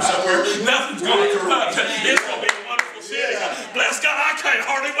robbers up here. Nothing's going to corrupt. It's going to be a wonderful city. Bless God, I can't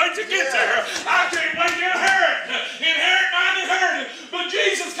hardly wait to get there. I can't wait to inherit mine inheritance. But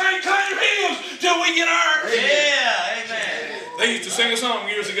Jesus can't claim His till we get ours. Yeah. Amen. They used to sing a song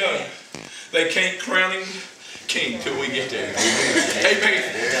years ago. They can't crown Him king till we get there. Amen.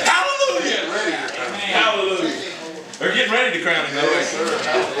 Hallelujah. Hallelujah. They're getting ready to crown Him.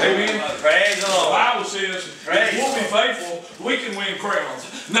 Amen. Praise the The Lord. Bible says if we'll be faithful, we can win crowns.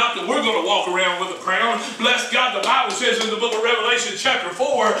 Not that we're going to walk around with a crown. Bless God, the Bible says in the book of Revelation chapter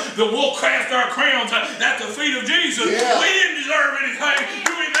 4 that we'll cast our crowns at the feet of Jesus. Yeah. We didn't deserve anything.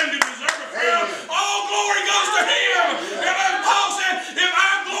 Do anything to deserve a crown. All glory goes to Him. And as Paul said, if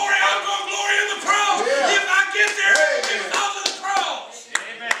I glory, I'm going to glory in the cross. Yeah. If I get there, it's because of the cross.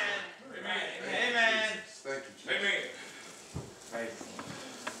 Amen. Amen. Amen. Thank you, Jesus. Amen. Praise.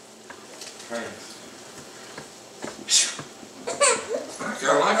 Praise. I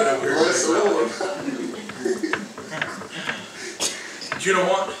kind of like it over here. Bless the Lord. You know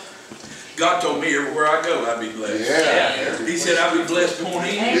what? God told me everywhere I go, I'd be blessed. Yeah. He said I'd be blessed going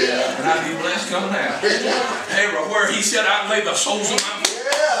in, and I'd be blessed coming out. Everywhere He said I'd lay the soles of my feet,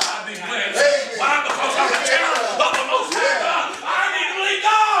 I'd be blessed. Why? Because I'm a child of the Most High God. I need to believe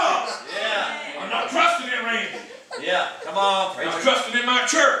God. Yeah. I'm not trusting in Randy. Yeah. Come on. Praise. I'm trusting in my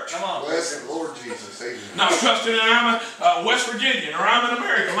church. Come on. Bless the Lord Jesus. Amen. Not trusting in I'm a West Virginian or I'm an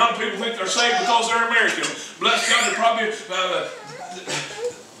American. A lot of people think they're saved because they're American. Bless God, they're probably...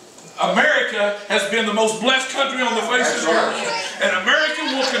 America has been the most blessed country on the face of the earth. And America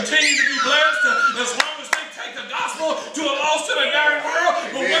will continue to be blessed as long as they take the gospel to a lost and a dying world.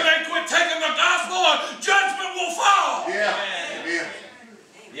 But when they quit taking the gospel, judgment will fall. Yeah. Amen.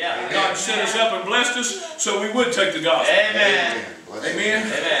 Yeah. God set us up and blessed us so we would take the gospel. Amen. Bless the Amen.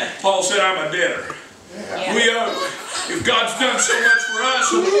 Amen. Paul said, I'm a debtor. Yeah. We owe. If God's done so much for us,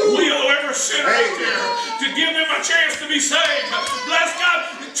 we owe every sinner out there to give them a chance to be saved. Bless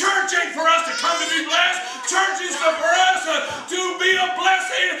God. The church ain't for us to come to be blessed. Church is for us to be a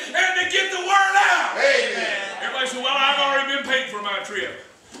blessing and to get the word out. Amen. Everybody said, well, I've already been paid for my trip.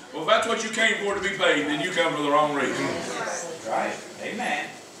 Well, if that's what you came for to be paid, then you come for the wrong reason. Right. Amen.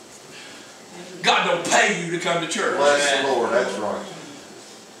 God don't pay you to come to church. Bless the Lord. That's right.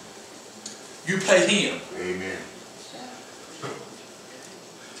 You pay Him. Amen.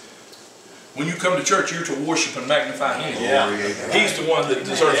 When you come to church, you're to worship and magnify Him. Yeah. He's the one that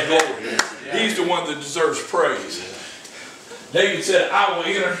deserves glory. He's the one that deserves praise. David said, I will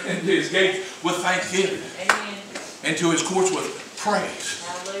enter into His gates with thanksgiving. And to His courts with praise.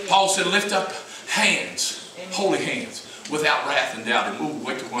 Paul said, lift up hands, holy hands, without wrath and doubting. Ooh,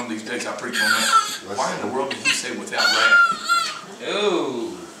 wait till one of these days I preach on that. Why in the world did he say without wrath?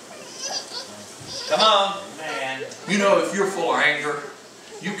 Ooh. Come on. Man. You know, if you're full of anger,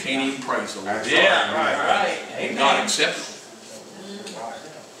 you can't even praise the Lord. Yeah. Right. And God accepts it.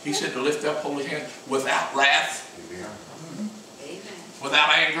 He said to lift up holy hands without wrath,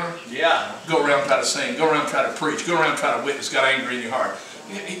 without anger. Yeah. Go around and try to sing. Go around and try to preach. Go around and try to witness. Got anger in your heart.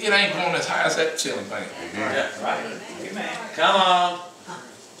 It ain't going as high as that ceiling fan. Yeah. Right. Amen. Come on.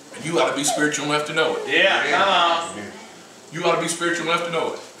 And you ought to be spiritual enough to know it. Yeah. Come on. You ought to be spiritual enough to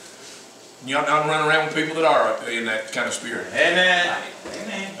know it. You ought not run around with people that are in that kind of spirit. Amen.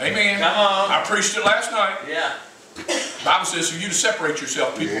 Amen. Amen. Come on. I preached it last night. Yeah. The Bible says for you to separate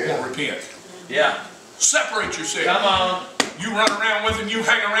yourself, people won't repent. Yeah. Separate yourself. Come on. You run around with them, you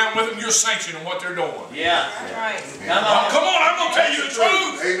hang around with them, you're sanctioning what they're doing. Yeah. That's right. Come Oh, on. come on, I'm going to tell you the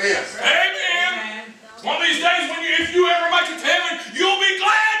truth. Amen. Amen. One of these days, if you ever make it to heaven, you'll be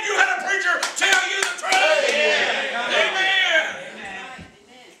glad you had a preacher tell you the truth. Amen.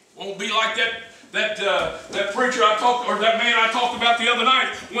 Won't be like that preacher that man I talked about the other night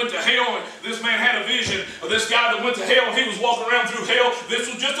went to hell, and this man had a vision of this guy that went to hell. He was walking around through hell. This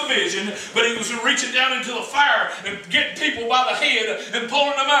was just a vision, but he was reaching down into the fire and getting people by the head and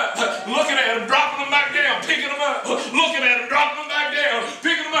pulling them up, looking at them, dropping them back down, picking them up, looking at them, dropping them back down,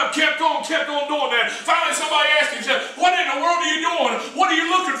 picking them up, kept on doing that. Finally somebody asked him, said, "What in the world are you doing? What are you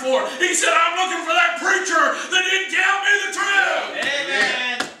looking for?" He said, "I'm looking for that preacher that didn't tell me the truth."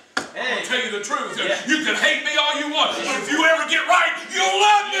 Amen. I'm going to tell you the truth. Yeah. You can hate me all you want, but if you ever get right, you'll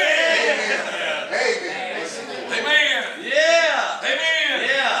love me. Amen. Amen. Yeah. Amen.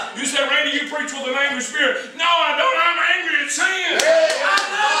 Yeah. You say, "Randy, you preach with an angry spirit." No, I don't. I'm angry at sin. I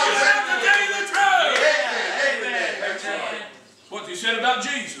love you. I have to tell you the truth. Amen. What he said about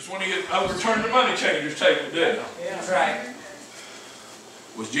Jesus when he had overturned the money changer's table, didn't he? That's right.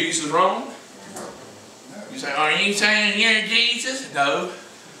 Was Jesus wrong? You say, "Are you saying you're Jesus?" No.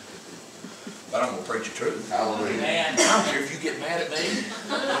 But I'm going to preach the truth. Hallelujah. I don't care if you get mad at me.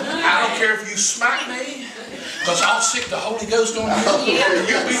 I don't care if you smack me. Because I'll sick the Holy Ghost on you.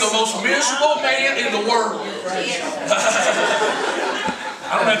 You'll be the most miserable man in the world.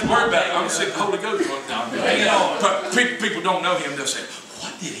 I don't have to worry about it. I'm sick the Holy Ghost on you. Hang it on. But people don't know him. They'll say,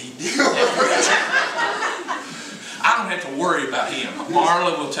 "What did he do?" I don't have to worry about him.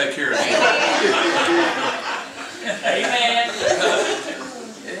 Marla will take care of him. Amen.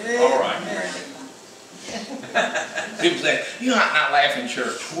 All right. People say, "You ought not laugh in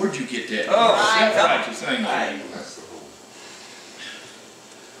church." Where'd you get that? Self-righteous thing.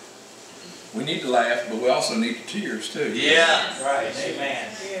 We need to laugh, but we also need the tears too. Yeah. Right. Amen.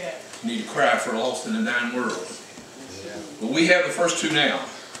 We need to cry for a lost and a dying world. But we have the first two now.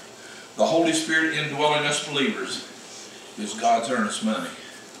 The Holy Spirit indwelling us believers is God's earnest money.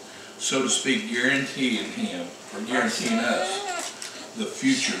 So to speak, guaranteeing Him, or guaranteeing us, the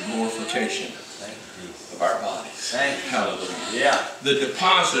future glorification of our bodies. Hallelujah. Yeah. The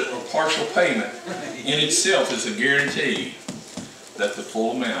deposit or partial payment in itself is a guarantee that the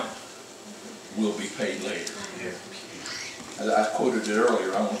full amount will be paid later. As I quoted it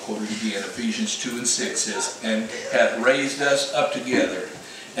earlier, I want to quote it again. Ephesians 2:6 says, "And hath raised us up together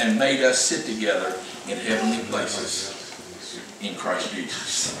and made us sit together in heavenly places in Christ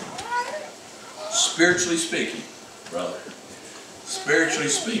Jesus." Spiritually speaking, brother, spiritually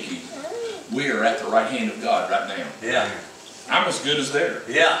speaking, we are at the right hand of God right now. Yeah. I'm as good as there.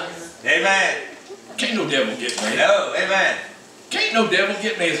 Yeah. Amen. Can't no devil get me. No. Amen. Can't no devil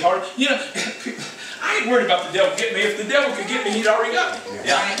get me as hard. You know, I ain't worried about the devil getting me. If the devil could get me, he'd already got me.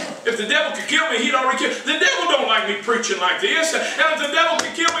 Yeah. If the devil could kill me, he'd already kill me. The devil don't like me preaching like this. And if the devil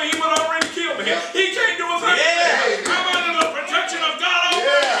could kill me, he would already kill me. He can't do a thing. Yeah. I'm under the protection of God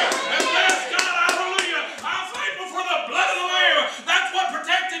Almighty. And bless God, hallelujah. I'm thankful for the blood of the Lamb. That's what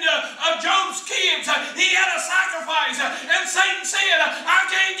protected Job's kids. He had a sacrifice. And Satan said, "I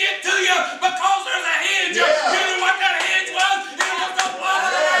can't get to you because there's a hedge." You know what that hedge was? It was the blood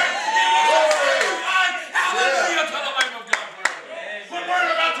of the Lamb. It was the sacrifice. Hallelujah to the Lamb of God. Quit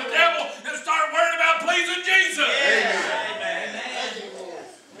worrying about the devil and start worrying about pleasing Jesus.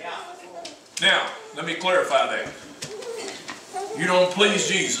 Now, let me clarify that. You don't please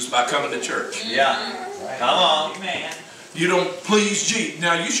Jesus by coming to church. Yeah. Come on. Amen. You don't please Jesus.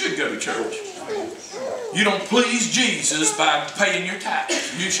 Now, you should go to church. You don't please Jesus by paying your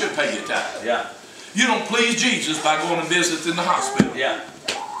tithes. You should pay your tithe. Yeah. You don't please Jesus by going to visits in the hospital. Yeah.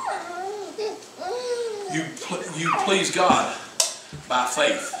 You please God by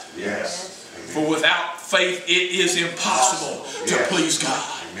faith. Yes. For without faith, it is impossible to please God.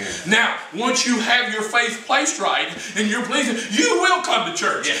 Now, once you have your faith placed right and you're pleasing, you will come to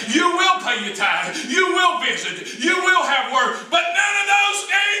church. You will pay your tithe. You will visit. You will have work. But none of those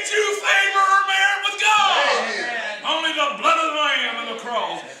gains you favor or merit with God. Only the blood of the Lamb and the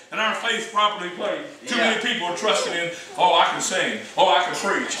cross. And our faith faith properly placed. Too many people are trusting in, oh, I can sing, oh, I can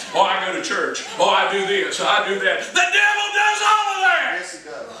preach, oh, I go to church, oh, I do this, oh, I do that. The devil does all of that. Yes, he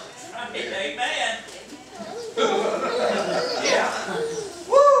does. Amen.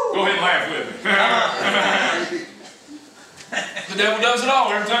 Go ahead and laugh with me. The devil does it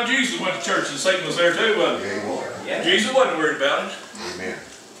all. Every time Jesus went to church, and Satan was there too, wasn't he? Yeah, he was. Yeah. Jesus wasn't worried about it. Amen.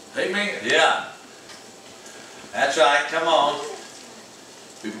 Amen. Yeah. That's right. Come on.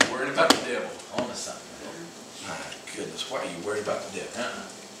 People worried about the devil. On to something. My goodness, why are you worried about the devil?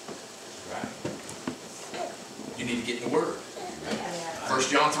 Right. You need to get in the Word. 1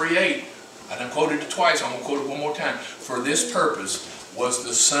 John 3:8. I done quoted it twice. I'm going to quote it one more time. For this purpose was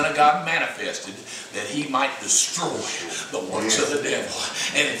the Son of God manifested, that he might destroy the works of the devil.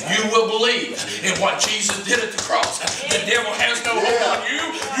 And if you will believe in what Jesus did at the cross, the devil has no hold on you.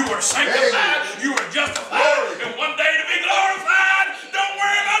 You are sanctified. You are justified. And one day to be glorified. Don't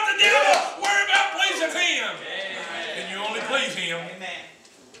worry about the devil. Worry about pleasing him. And you only please him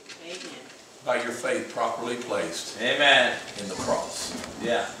by your faith properly placed Amen. in the cross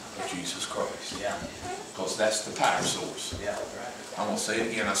Yeah. of Jesus Christ. Yeah. Because that's the power source. Yeah. I'm going to say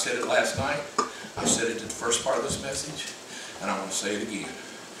it again. I said it last night. I said it at the first part of this message. And I'm going to say it again.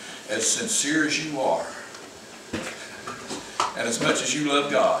 As sincere as you are, and as much as you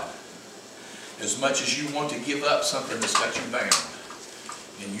love God, as much as you want to give up something that's got you bound,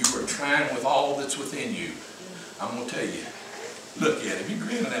 and you are trying with all that's within you, I'm going to tell you, look at him. He's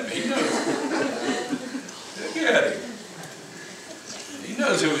grinning at me. He knows. Look at him. He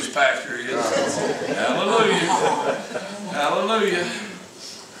knows who his pastor is. Hallelujah. Hallelujah.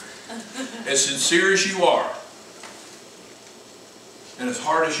 As sincere as you are, and as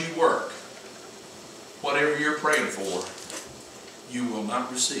hard as you work, whatever you're praying for, you will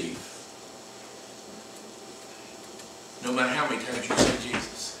not receive. No matter how many times you say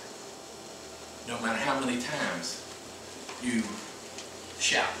Jesus. No matter how many times you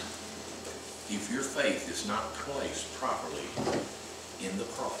shout. If your faith is not placed properly in the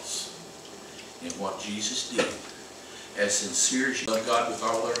cross, in what Jesus did, as sincere as you love God with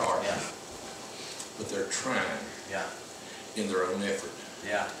all their heart, but they're trying in their own effort.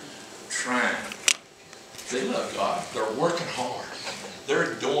 Trying. They love God. They're working hard.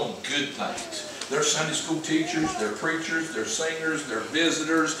 They're doing good things. They're Sunday school teachers, they're preachers, they're singers, they're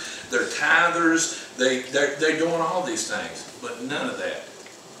visitors, they're tithers. They're doing all these things. But none of that,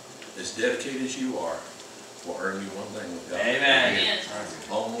 as dedicated as you are, will earn you one thing with God. Amen.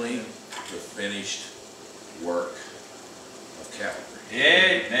 Only the finished work of Calvary.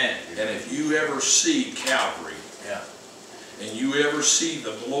 Amen. And if you ever see Calvary, and you ever see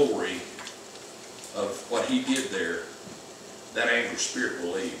the glory of what he did there, that angry spirit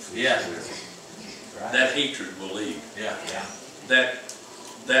will leave. That hatred will leave.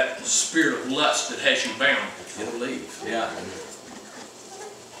 That spirit of lust that has you bound, it'll leave.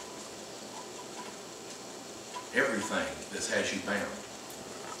 Everything that has you bound,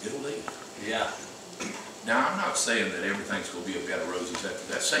 it'll leave. Now, I'm not saying that everything's going to be a bed of roses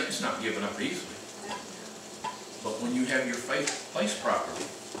after that. Satan's not giving up easily. But when you have your faith placed properly,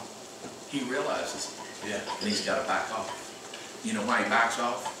 he realizes it. And he's got to back off. You know why he backs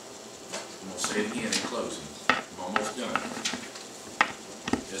off? I'm going to say it again in closing. I'm almost done.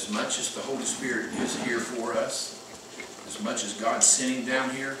 As much as the Holy Spirit is here for us, as much as God's sending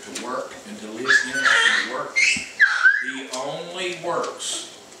down here to work and to live in us and to work, he only works.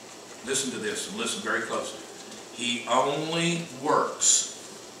 Listen to this and listen very closely. He only works.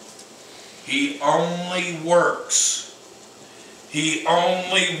 He only works. He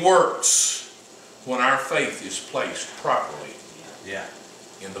only works when our faith is placed properly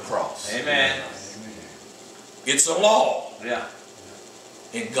in the cross. Amen. It's a law. Yeah.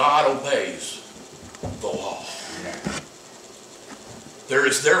 And God obeys the law. There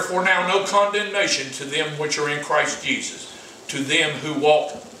is therefore now no condemnation to them which are in Christ Jesus, to them who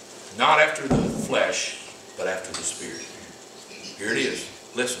walk not after the flesh, but after the Spirit. Here it is.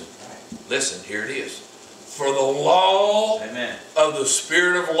 Listen. Listen, here it is. For the law of the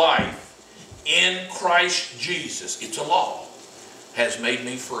Spirit of life in Christ Jesus, it's a law, has made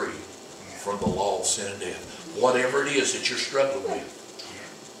me free from the law of sin and death. Whatever it is that you're struggling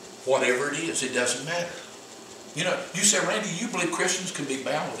with, whatever it is, it doesn't matter. You know, you say, Randy, you believe Christians can be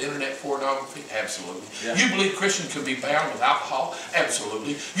bound with internet pornography? Absolutely. You believe Christians can be bound with alcohol?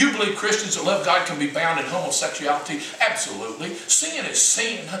 Absolutely. You believe Christians that love God can be bound in homosexuality? Absolutely. Sin is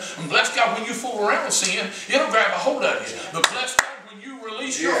sin. And bless God, when you fool around with sin, it'll grab a hold of you. But bless God, when you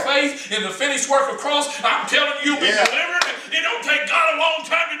release your faith in the finished work of the cross, I'm telling you, you'll be delivered. It don't take God a long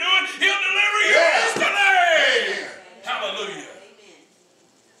time to do it. He'll deliver you instantly. Hallelujah.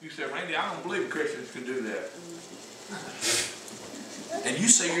 You say, Randy,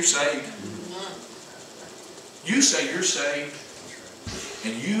 say you're saved. You say you're saved.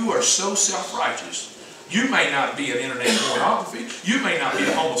 And you are so self-righteous. You may not be an internet pornography. You may not be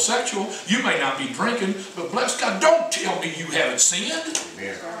a homosexual. You may not be drinking. But bless God, don't tell me you haven't sinned.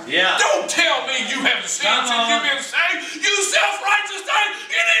 Yeah. Don't tell me you haven't sinned since you've been saved. You self-righteous thing,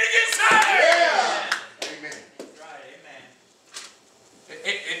 you need to get saved. Yeah. Amen. Right,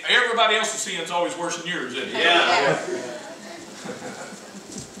 amen. Everybody else's sin's always worse than yours, isn't it? Yeah.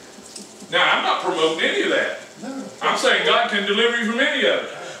 Now, I'm not promoting any of that. I'm saying God can deliver you from any of it.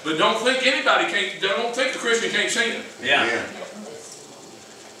 But don't think don't think the Christian can't sin. Yeah.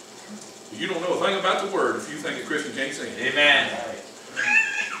 You don't know a thing about the Word if you think a Christian can't sin. Amen.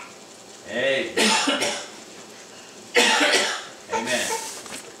 Amen.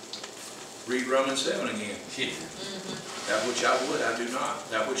 Read Romans 7 again. That which I would, I do not.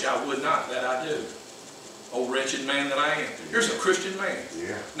 That which I would not, that I do. Oh, wretched man that I am. Here's a Christian man.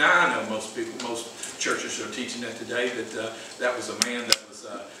 Yeah. Now, I know most churches are teaching that today, that that was a man that was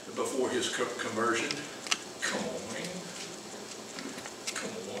before his conversion. Come on, man.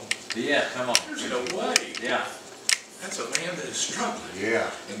 Come on. Yeah, come on. There's no way. Yeah. That's a man that is struggling.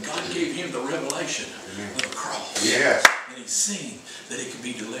 Yeah. And God gave him the revelation of the cross. Yes. And he's seen that he could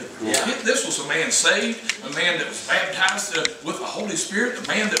be delivered. Yeah. This was a man saved, a man that was baptized with the Holy Spirit, a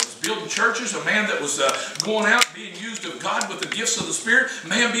man that was building churches, a man that was going out being used of God with the gifts of the Spirit, a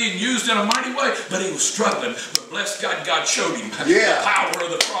man being used in a mighty way, but he was struggling. But bless God, God showed him the power of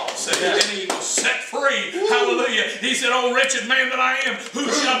the cross. And he was set free. Hallelujah. He said, oh, wretched man that I am, who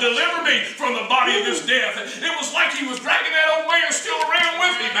shall deliver me from the body of this death? It was like he was dragging that old man still around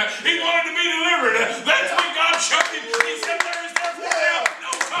with him. He wanted to be delivered. That's when God showed him. He said, there is therefore now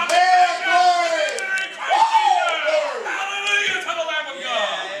no condemnation. Hallelujah to the Lamb of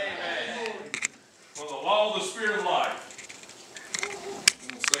God. For the law of the Spirit of life. I'm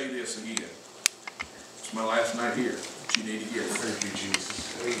going to say this again. It's my last night here. But you need to hear it. Thank you, Jesus.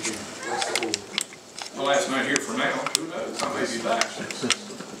 Amen. Bless the Lord. My last night here for now. Who knows? I may be back.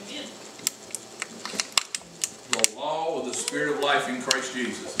 The law of the Spirit of life in Christ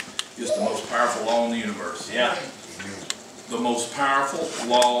Jesus is the most powerful law in the universe. Yeah. The most powerful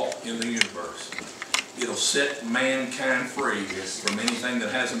law in the universe. It'll set mankind free from anything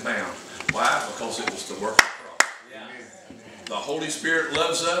that has them bound. Why? Because it was the work of the cross. Yeah. The Holy Spirit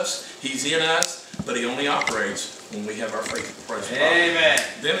loves us. He's in us, but He only operates when we have our faith. Praise God. Amen.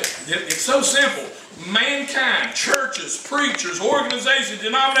 Then it's so simple. Mankind, churches, preachers, organizations,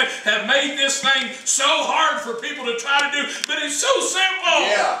 denominations have made this thing so hard for people to try to do, but it's so simple.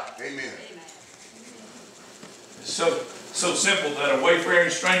 Yeah. Amen. It's so simple that a wayfaring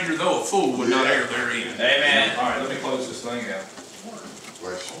stranger, though a fool, would not err therein. Amen. All right, let me close this thing out.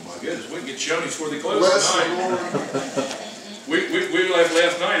 Bless you. Oh my goodness, we can get Shoney's before they close Bless the tonight. Lord. We left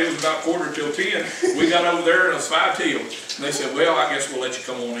last night. It was about 9:45. We got over there and it was 5 till. And they said, well, I guess we'll let you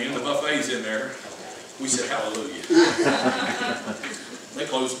come on in. The buffet's in there. We said, hallelujah. They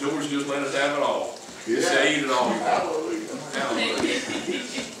closed the doors and just let us have it all. They said, eat it all. Hallelujah. Hallelujah.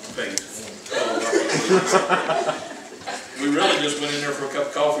 Faith. We really just went in there for a cup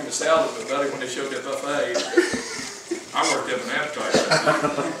of coffee and a salad, but buddy, when they showed that buffet, I worked up an appetite.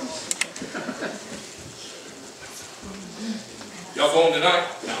 Y'all going tonight?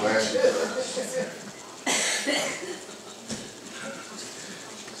 Bless you.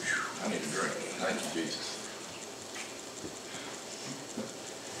 I need a drink. Thank you, Jesus.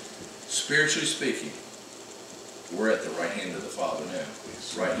 Spiritually speaking, we're at the right hand of the Father now.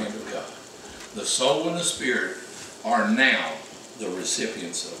 Right hand of God. The soul and the spirit are now the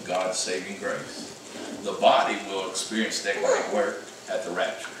recipients of God's saving grace. The body will experience that great work at the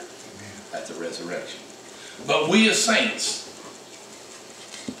rapture, at the resurrection. But we as saints,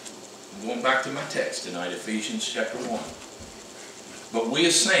 I'm going back to my text tonight, Ephesians chapter 1. But we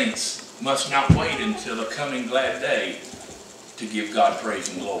as saints must not wait until the coming glad day to give God praise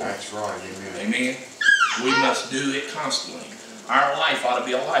and glory. That's right. Amen. Amen. We must do it constantly. Our life ought to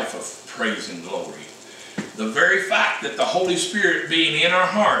be a life of praise and glory. The very fact that the Holy Spirit being in our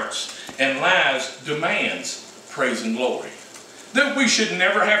hearts and lives demands praise and glory. That we should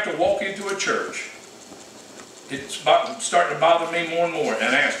never have to walk into a church. It's starting to bother me more and more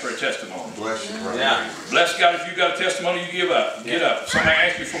and ask for a testimony. Bless you, brother. Yeah. Bless God, if you've got a testimony, you give up. Get up. Somebody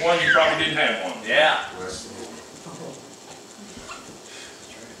asked you for one, you probably didn't have one. Yeah. Bless the Lord.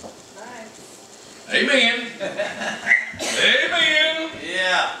 Amen. Amen.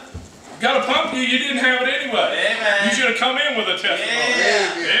 Yeah. Got a pump you didn't have it anyway. Amen. You should have come in with a testimony.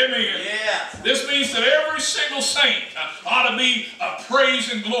 Yeah. Amen. Yeah. This means that every single saint ought to be a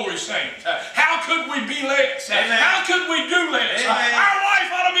praise and glory saint. How could we be less? Amen. How could we do less? Amen. Our life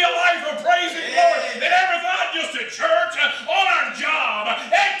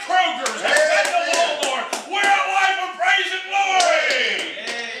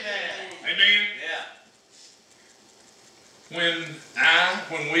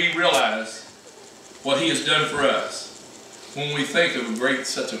done for us, when we think of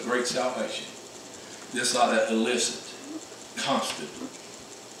such a great salvation, this ought to elicit constant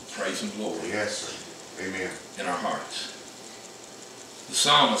praise and glory. Yes, sir. Amen. In our hearts. The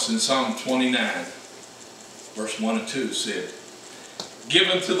psalmist in Psalm 29, verse 1 and 2 said, "Give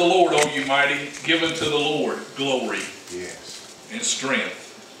unto the Lord, O you mighty, give unto the Lord glory and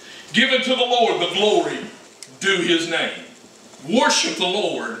strength. Give unto the Lord the glory due his name. Worship the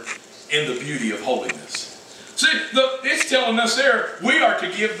Lord in the beauty of holiness." See, it's telling us there, we are to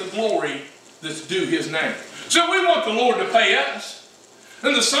give the glory that's due his name. So we want the Lord to pay us.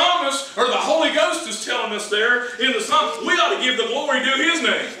 And the psalmist, or the Holy Ghost is telling us there in the psalm, we ought to give the glory due his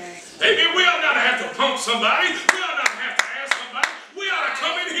name. Amen. We ought not to have to pump somebody. We ought not to have to ask somebody. We ought to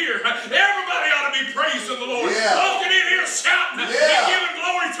come in here. Everybody ought to be praising the Lord. Walking in here shouting and giving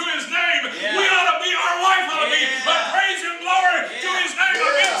glory to his name. We ought to be, our life ought to be praising glory to his name.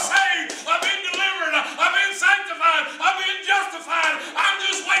 I've been saved. I've been delivered. I've been sanctified. I've been justified. I'm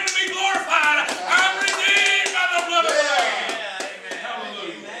just waiting to be glorified. I'm redeemed by the blood of the Lamb.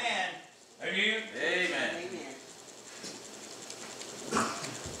 Amen. Amen.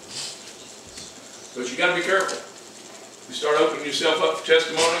 But you got to be careful. You start opening yourself up for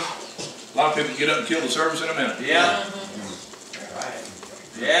testimony. A lot of people get up and kill the service in a minute. Yeah.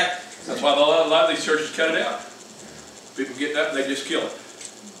 Yeah. That's why a lot of these churches cut it out. People get up and they just kill it.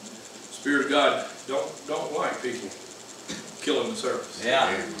 The Spirit of God don't like people killing the service.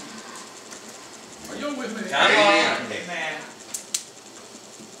 Yeah. Are you with me? Come on. Amen.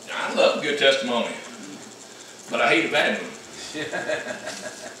 I love a good testimony, but I hate a bad one.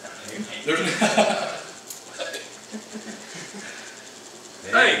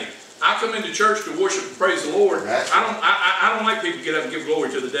 Hey, I come into church to worship and praise the Lord. I don't like people to get up and give glory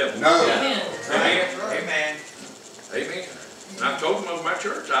to the devil. No. Amen. Amen. Amen. And I've told them over my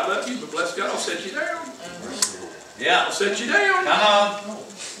church, I love you, but bless God, I'll set you down. Yeah. I'll set you down. Come on.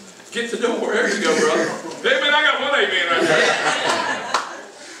 Get the door. There you go, brother. Amen. I got one amen right there.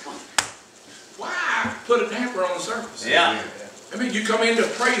 Why put a damper on the service? Yeah. I mean, you come in to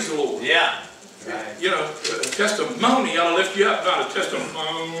praise the Lord. Yeah. You know, a testimony ought to lift you up, not a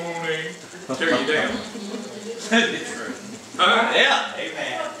testimony tear you down. Yeah.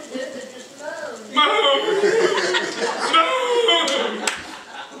 Amen.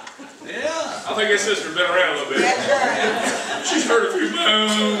 Yeah. I think his sister's been around a little bit. She's heard a few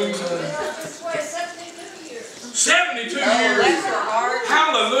moans. 72 years.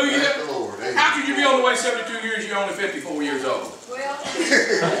 Hallelujah. How could you be on the way 72 years? You're only 54 years old. Well,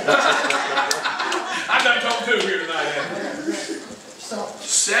 I done told two here tonight.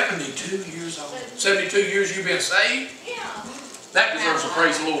 72 years old. 72 years you've been saved? yeah. That deserves a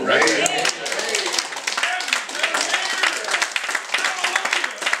praise the Lord right there.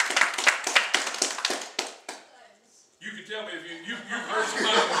 You can tell me if you've heard some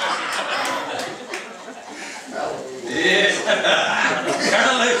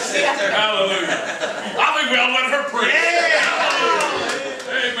Hallelujah. I think we ought to let her preach.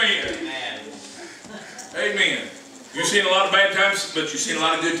 Amen. Amen. You've seen a lot of bad times, but you've seen a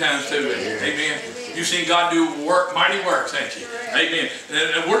lot of good times too. Amen. You've seen God do mighty works, ain't you? Amen.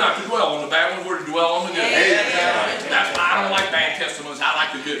 And we're not to dwell on the bad one, we're to dwell on the good. That's why I don't like bad testimonies. I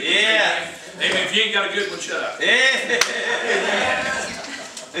like the good ones. Yeah. Amen. If you ain't got a good one, shut up. Amen.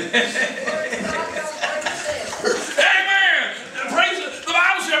 The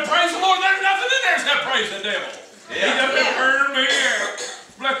Bible said, praise the Lord. There's nothing in there except praise the devil. He done burned me out.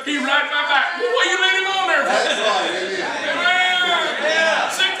 He right my back. Well, what you let him on there for? That's right. Amen.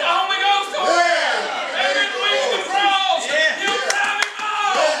 Sick the Holy Ghost. Amen. Believe the cross. He'll drive him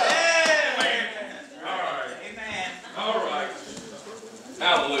off. Amen. All right. Amen. All right.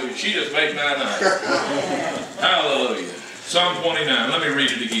 Hallelujah. She just made my night. Hallelujah. Psalm 29. Let me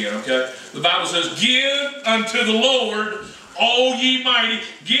read it again, okay? The Bible says, give unto the Lord, O ye mighty,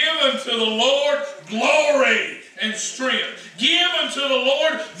 give unto the Lord glory and strength. Give unto the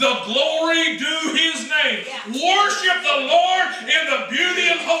Lord the glory due his name. Worship the Lord in the beauty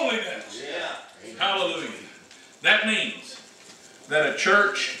of holiness. Hallelujah. That means that a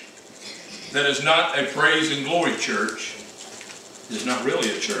church that is not a praise and glory church is not really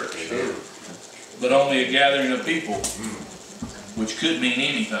a church, but only a gathering of people, which could mean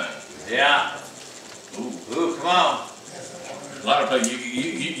anything. Yeah. Ooh, come on. A lot of people,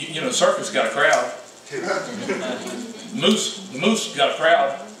 you know, circus got a crowd. The Moose got a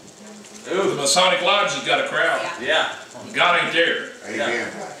crowd. The Masonic Lodge has got a crowd. Yeah. God ain't there.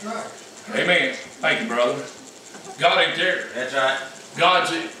 Amen. Amen. Thank you, brother. God ain't there. That's right.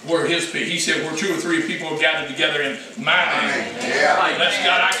 God's where His people. He said, where 2 or 3 people are gathered together in my name. Yeah. That's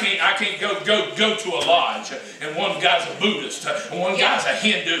God. I can't go to a lodge, and one guy's a Buddhist, and one guy's a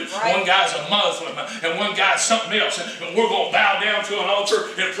Hindu, one guy's a Muslim, and one guy's something else, and we're going to bow down to an altar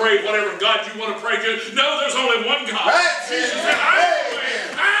and pray whatever God you want to pray to. No, there's only one God. Right. Jesus said, I'm the way,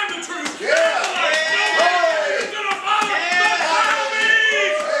 I'm the truth, I'm the life. Nobody's going to follow me.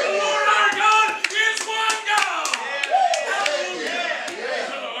 The Lord our God is one God.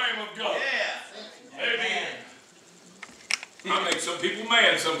 I make some people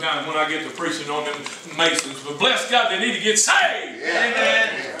mad sometimes when I get to preaching on them Masons, but bless God, they need to get saved. Yeah. Amen.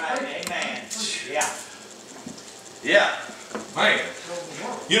 Right. Amen. Yeah. Yeah. Man,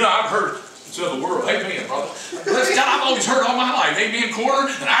 you know, I've heard it's of the world. Amen, brother. Bless God, I've always heard all my life. Amen, corner,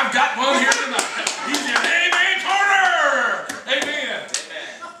 and I've got one here tonight. He said, amen, corner. Amen.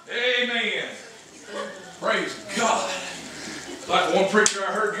 Amen. Praise God. Like one preacher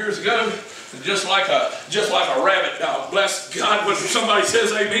I heard years ago, just like a rabbit dog. Bless God, when somebody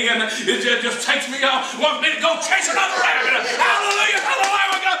says amen, it just takes me out, wants me to go chase another rabbit. Hallelujah,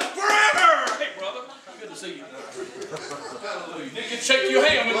 hallelujah, God, forever. Hey, brother, good to see you. Hallelujah. They can shake your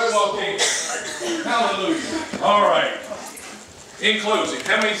hand when you walk in. Hallelujah. All right. In closing,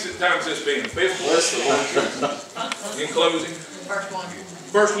 how many times has this been? Fifth? Bless the Lord. In closing. First one.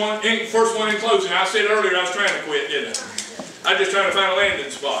 First one in closing. I said earlier I was trying to quit, didn't I? I was just trying to find a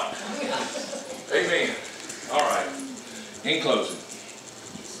landing spot. Amen. All right. In closing,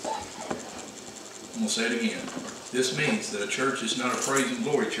 I'm going to say it again. This means that a church is not a praise and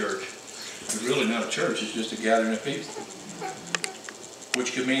glory church. It's really not a church. It's just a gathering of people,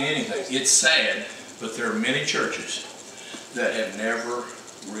 which could mean anything. It's sad, but there are many churches that have never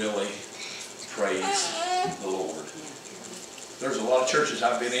really praised the Lord. There's a lot of churches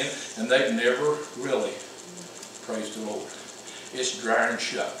I've been in, and they've never really praised the Lord. It's dry and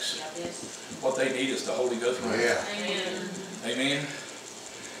shucks. What they need is the Holy Ghost. Yeah. Amen. Amen.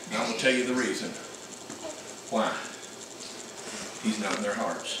 And I'm going to tell you the reason why. He's not in their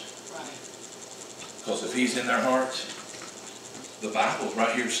hearts. Because if He's in their hearts, the Bible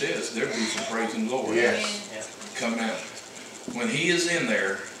right here says there'll be some praise and glory. Yes. Come out. When He is in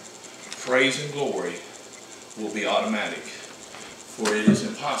there, praise and glory will be automatic. For it is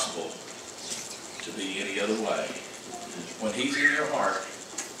impossible to be any other way. When He's in your heart,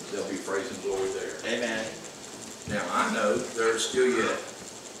 there'll be praise and glory there. Amen. Now, I know there's still yet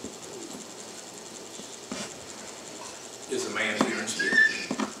is a man here in spirit.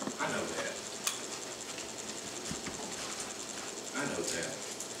 I know that. I know that.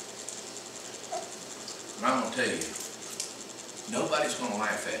 And I'm going to tell you, nobody's going to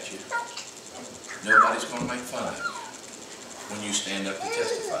laugh at you. Nobody's going to make fun of you when you stand up to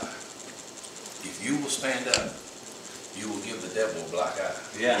testify. If you will stand up, you will give the devil a black eye.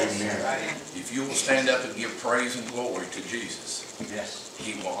 Yes. Amen. If you will stand up and give praise and glory to Jesus, Yes.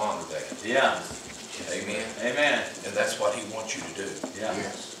 He will honor that. Yeah. Amen. Amen. And that's what He wants you to do. Yeah.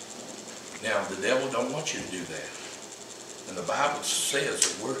 Yes. Now, the devil don't want you to do that. And the Bible says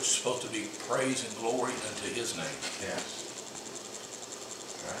that we're supposed to be praise and glory unto His name. Yes.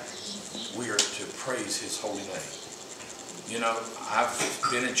 We are to praise His holy name. You know, I've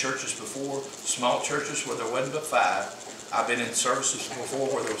been in churches before, small churches where there wasn't but 5. I've been in services before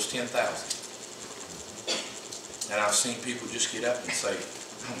where there was 10,000. And I've seen people just get up and say,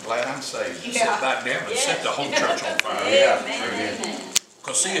 I'm glad I'm saved. And sit back down and set the whole church on fire. Amen.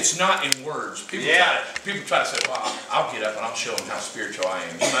 Because see, it's not in words. People try to say, well, I'll get up and I'll show them how spiritual I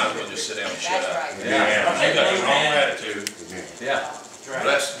am. You might as well just sit down and shut up. That's right. Yeah. You got the wrong attitude. Yeah.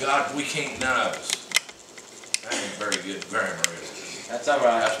 Bless God, we can't, none of us. That ain't very good, very real. That's all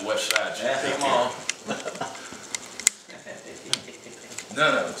right. That's West Side. Yeah, come on.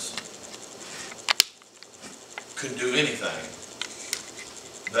 None of us could do anything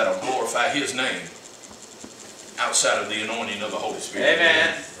that'll glorify His name outside of the anointing of the Holy Spirit.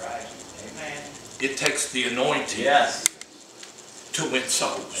 Amen. Right. Amen. It takes the anointing Yes. to win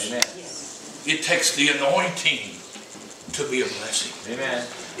souls. Amen. It takes the anointing to be a blessing. Amen.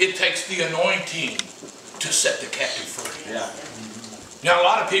 It takes the anointing to set the captive free. Yeah. Now, a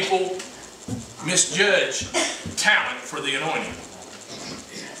lot of people misjudge talent for the anointing.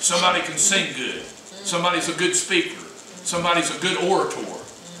 Somebody can sing good. Somebody's a good speaker. Somebody's a good orator.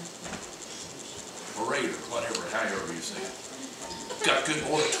 Orator, whatever, however you say it. Got good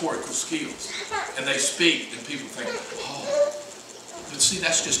oratorical skills. And they speak, and people think, oh, but see,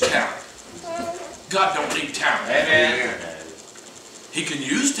 that's just talent. God don't need talent. Amen. He can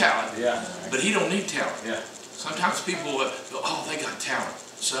use talent, Yeah. but He don't need talent. Yeah. Sometimes people go, oh, they got talent.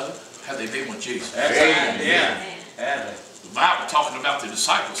 So, have they been with Jesus? That's right. Yeah. Have it. The Bible talking about the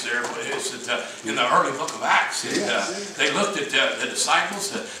disciples there is that in the early book of Acts, they looked at the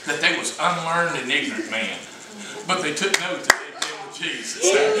disciples that they was unlearned and ignorant man, but they took note that they did with Jesus.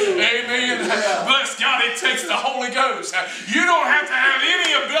 Amen. Bless God, it takes the Holy Ghost. You don't have to have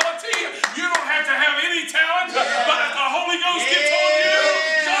any ability. You don't have to have any talent, but if the Holy Ghost gets on you,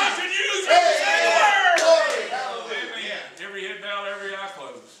 God can use you to say the word. Amen. Every head bowed, every eye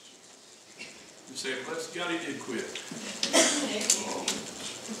closed. You say, bless God, he did quit. Oh,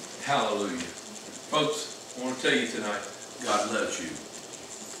 hallelujah. Folks, I want to tell you tonight, God loves you.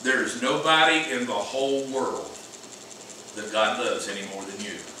 There is nobody in the whole world that God loves any more than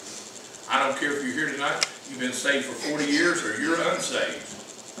you. I don't care if you're here tonight, you've been saved for 40 years, or you're unsaved.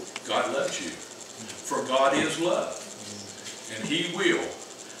 God loves you. For God is love. And he will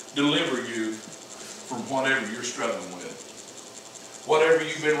deliver you from whatever you're struggling with. Whatever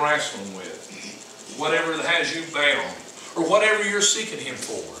you've been wrestling with. Whatever that has you bound. Or whatever you're seeking him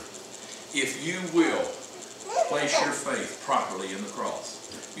for. If you will place your faith properly in the cross.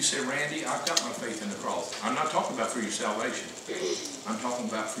 You say, Randy, I've got my faith in the cross. I'm not talking about for your salvation. I'm talking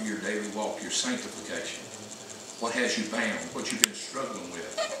about for your daily walk, your sanctification. What has you bound, what you've been struggling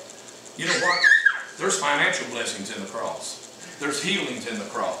with. You know what? There's financial blessings in the cross. There's healings in the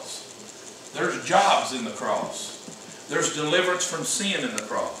cross. There's jobs in the cross. There's deliverance from sin in the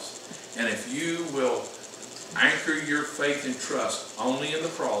cross. And if you will anchor your faith and trust only in the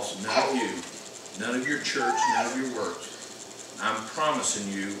cross, none of you, none of your church, none of your works, I'm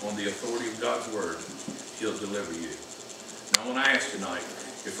promising you on the authority of God's word, he'll deliver you. Now I want to ask tonight,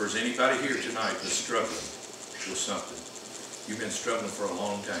 if there's anybody here tonight that's struggling with something, you've been struggling for a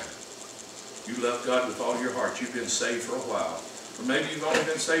long time. You love God with all your heart. You've been saved for a while. Or maybe you've only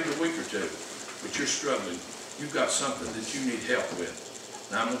been saved a week or two, but you're struggling. You've got something that you need help with.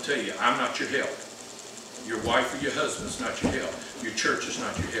 Now I'm going to tell you, I'm not your help. Your wife or your husband's not your help. Your church is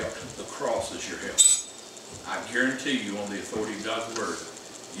not your help. The cross is your help. I guarantee you on the authority of God's word,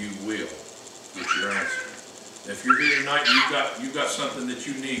 you will get your answer. If you're here tonight and you've got something that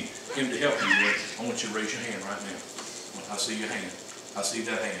you need him to help you with, I want you to raise your hand right now. I see your hand. I see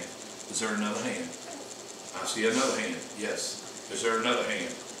that hand. Is there another hand? I see another hand. Yes. Is there another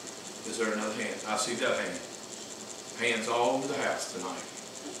hand? Is there another hand? I see that hand. Hands all over the house tonight.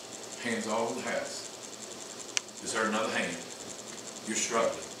 Hands all over the house. Is there another hand? You're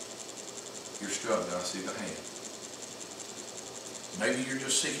struggling. You're struggling. I see the hand. Maybe you're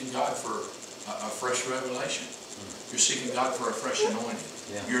just seeking God for a fresh revelation. You're seeking God for a fresh anointing.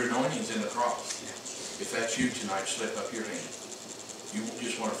 Yeah. Your anointing's in the cross. Yeah. If that's you tonight, slip up your hand. You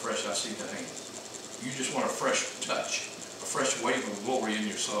just want a fresh, I see the hand. You just want a fresh touch, a fresh wave of glory in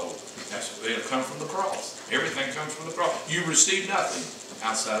your soul. It'll come from the cross. Everything comes from the cross. You receive nothing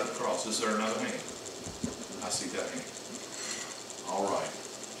outside of the cross. Is there another hand? I see that hand. All right.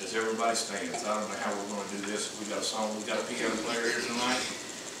 As everybody stands, I don't know how we're going to do this. We got a song, we got a piano player here tonight.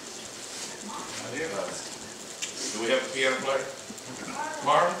 Do we have a piano player?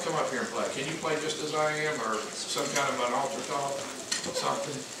 Marvin, come up here and play. Can you play just as I am, or some kind of an altar call,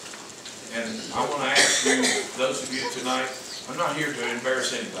 something? And I want to ask you, those of you tonight, I'm not here to embarrass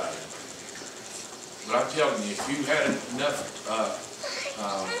anybody, but I'm telling you, if you had enough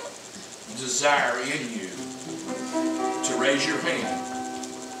desire in you to raise your hand,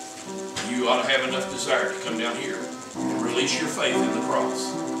 you ought to have enough desire to come down here and release your faith in the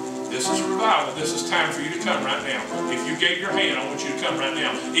cross. This is revival. This is time for you to come right now. If you gave your hand, I want you to come right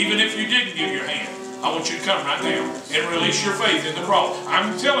now. Even if you didn't give your hand, I want you to come right now and release your faith in the cross.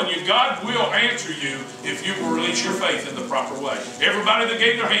 I'm telling you, God will answer you if you will release your faith in the proper way. Everybody that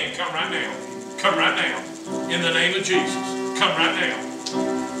gave their hand, come right now. Come right now. In the name of Jesus. Come right now.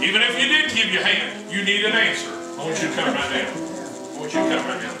 Even if you didn't give your hand, you need an answer. I want you to come right now. I want you to come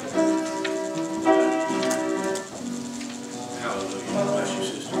right now. Hallelujah. Bless you,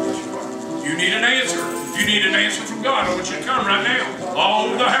 sister. Bless your heart. You need an answer. You need an answer from God. I want you to come right now. All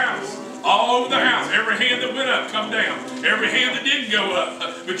over the house. All over the house. Every hand that went up, come down. Every hand that didn't go up,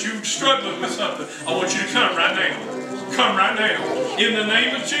 but you struggling with something, I want you to come right now. Come right now. In the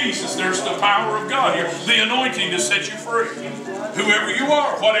name of Jesus, there's the power of God here. The anointing to set you free. Whoever you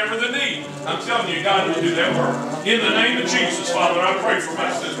are, whatever the need, I'm telling you, God will do that work. In the name of Jesus, Father, I pray for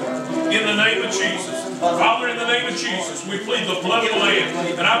my sister. In the name of Jesus. Father, in the name of Jesus, we plead the blood of the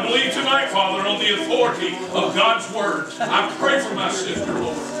Lamb. And I believe tonight, Father, on the authority of God's word, I pray for my sister,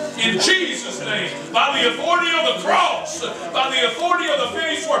 Lord. In Jesus' name, by the authority of the cross, by the authority of the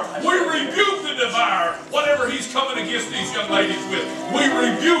finished work, we rebuke the devourer, whatever he's coming against these young ladies with. We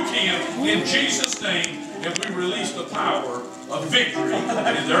rebuke him in Jesus' name, and we release the power a victory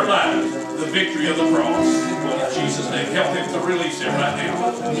in their lives, the victory of the cross. In Jesus' name, help them to release it right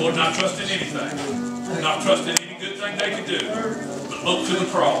now. Lord, not trusting anything, not trusting any good thing they can do, but look to the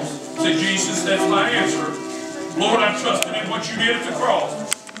cross. Say, Jesus, that's my answer. Lord, I'm trusting in what you did at the cross.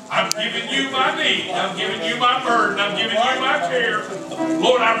 I'm giving you my need. I'm giving you my burden. I'm giving you my care.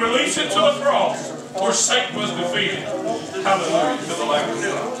 Lord, I release it to the cross where Satan was defeated. Hallelujah to the Lamb of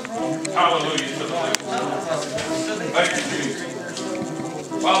God. Hallelujah to the Lamb of God. Thank you, Jesus.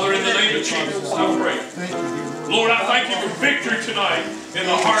 Father, in the name of Jesus, I pray. Lord, I thank you for victory tonight in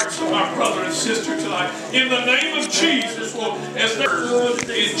the hearts of my brother and sister tonight. In the name of Jesus, Lord, as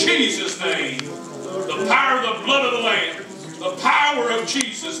in Jesus' name, the power of the blood of the Lamb, the power of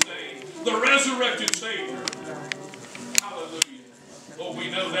Jesus' name, the resurrected Savior. Hallelujah. Lord, we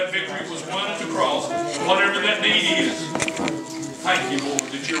know that victory was won at the cross, whatever that need is. Thank you, Lord,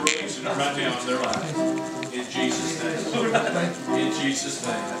 that you're releasing it right now in their lives. In Jesus' name. In Jesus'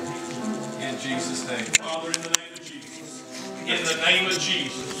 name. In Jesus' name. Father, in the name of Jesus. In the name of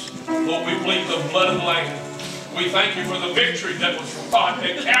Jesus. Lord, we plead the blood of the Lamb. We thank you for the victory that was fought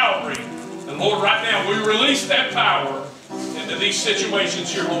at Calvary. And Lord, right now, we release that power into these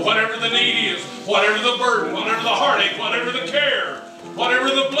situations here, Lord. Whatever the need is, whatever the burden, whatever the heartache, whatever the care, whatever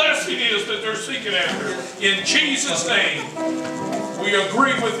the blessing is that they're seeking after, in Jesus' name, we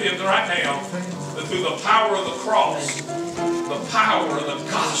agree with them right now that through the power of the cross, the power of the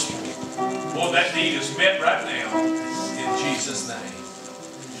gospel, Lord, that need is met right now in Jesus' name.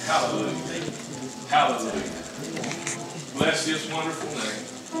 Hallelujah. Hallelujah. Bless his wonderful name.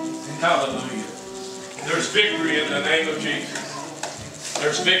 Hallelujah. There's victory in the name of Jesus.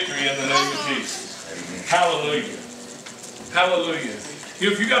 There's victory in the name of Jesus. Hallelujah. Hallelujah.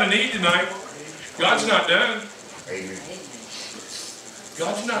 If you got a need tonight, God's not done. Amen.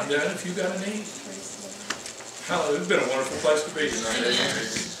 God's not done if you got a need. Hallelujah. It's been a wonderful place to be tonight.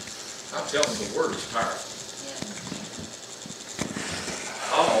 I'm telling you, the word is powerful.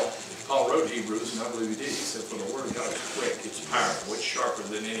 Paul wrote Hebrews, and I believe he did. He said, for the word of God is quick, it's powerful, it's sharper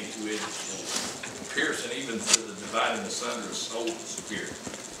than any two-edged sword, piercing even to the dividing asunder of soul and spirit,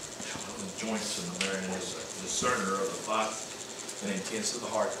 the joints and the marrow, and is a discerner of the thoughts and intents of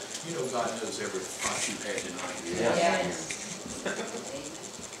the heart. You know, God knows every thought you've had tonight. Yeah.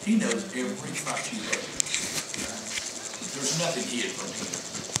 He knows every thought you've had. There's nothing hid from him.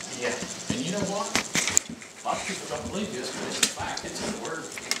 Yeah. And you know what? A lot of people don't believe this, but it's a fact. It's in the Word.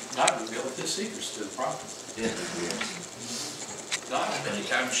 God revealed his secrets to the prophet. Yeah. God many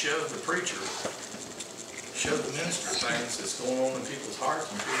times showed the preacher, showed the minister things that's going on in people's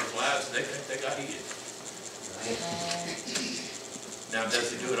hearts and people's lives, and they think they got hid. Now, does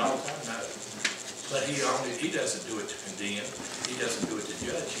he do it all the time? No. But he doesn't do it to condemn. He doesn't do it to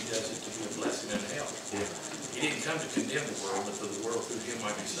judge. He does it to be a blessing and help. Yeah. He didn't come to condemn the world, but for the world through him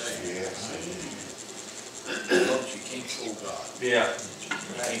might be saved. Yeah. Folks, you can't fool God. Yeah. You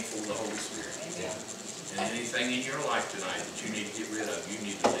can't fool the Holy Spirit. Yeah. And anything in your life tonight that you need to get rid of, you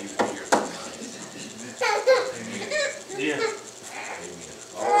need to leave it here tonight. Amen. Yeah. Amen.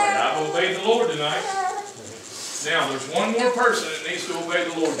 All right, I've obeyed the Lord tonight. Now, there's one more person that needs to obey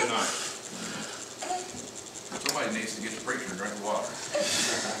the Lord tonight. Somebody needs to get the preacher and drink water.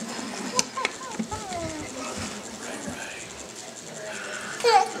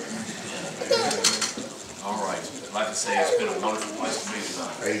 All right. Like I say, it's been a wonderful place to be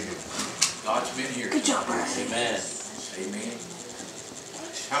tonight. Amen. God's been here. Good job, Brian. Amen. Amen.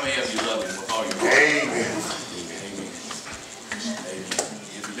 How many of you love him with all your heart? Amen. Amen. Amen.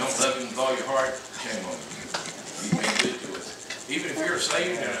 If you don't love him with all your heart, shame on you. He's been good to us. Even if you're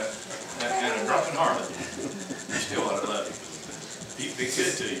saved and a drunken harlot, you still ought to love him. He's been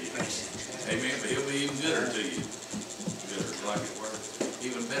good to you. Amen. But he'll be even gooder to you. Gooder, like it word.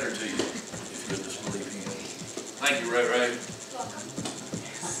 Even better to you if you'll just believe him. Thank you, Ray Ray.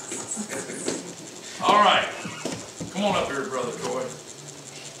 All right. Come on up here, Brother Troy.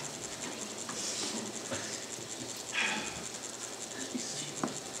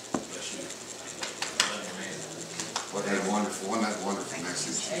 What a wonderful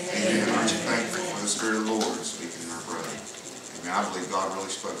message. Amen. Aren't you thankful for the Spirit of the Lord speaking to our brother? Amen. I believe God really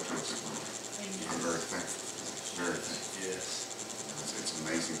spoke to us tonight. I'm very thankful. Very thankful. Yes. It's an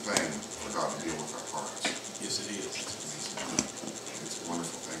amazing thing for God to deal with our hearts. Yes, it is. It's a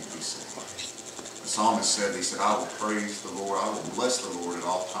wonderful thing to be saved. The psalmist said, he said, I will praise the Lord. I will bless the Lord at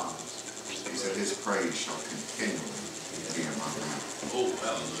all times. He said, his praise shall continually be in my mouth. Oh,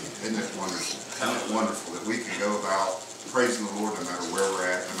 hallelujah. Isn't it wonderful? Isn't it wonderful that we can go about praising the Lord no matter where we're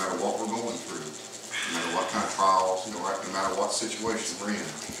at, no matter what we're going through, no matter what kind of trials, no matter what situation we're in.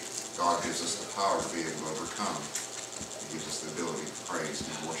 God gives us the power to be able to overcome. gives us the ability to praise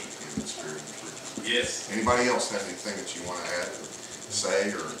and worship Him in spirit and truth. Yes. Anybody else have anything that you want to add or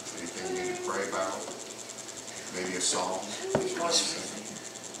say, or anything you need to pray about? Maybe a song? Everybody's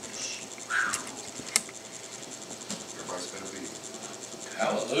been obedient.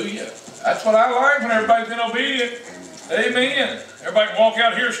 Hallelujah. That's what I like, when everybody's been obedient. Amen. Everybody can walk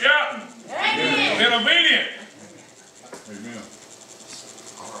out here shouting. Amen. Been obedient. Amen.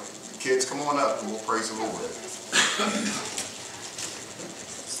 All right. Kids, come on up and we'll praise the Lord.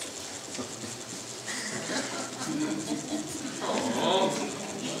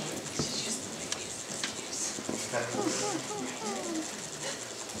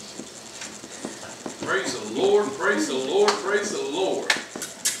 Praise the Lord, praise the Lord, praise the Lord.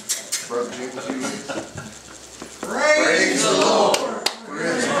 Brother Jim, would you lead? Praise the Lord, for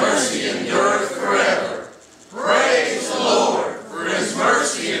His mercy endureth forever. Praise the Lord, for His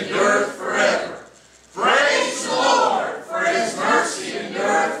mercy endureth forever.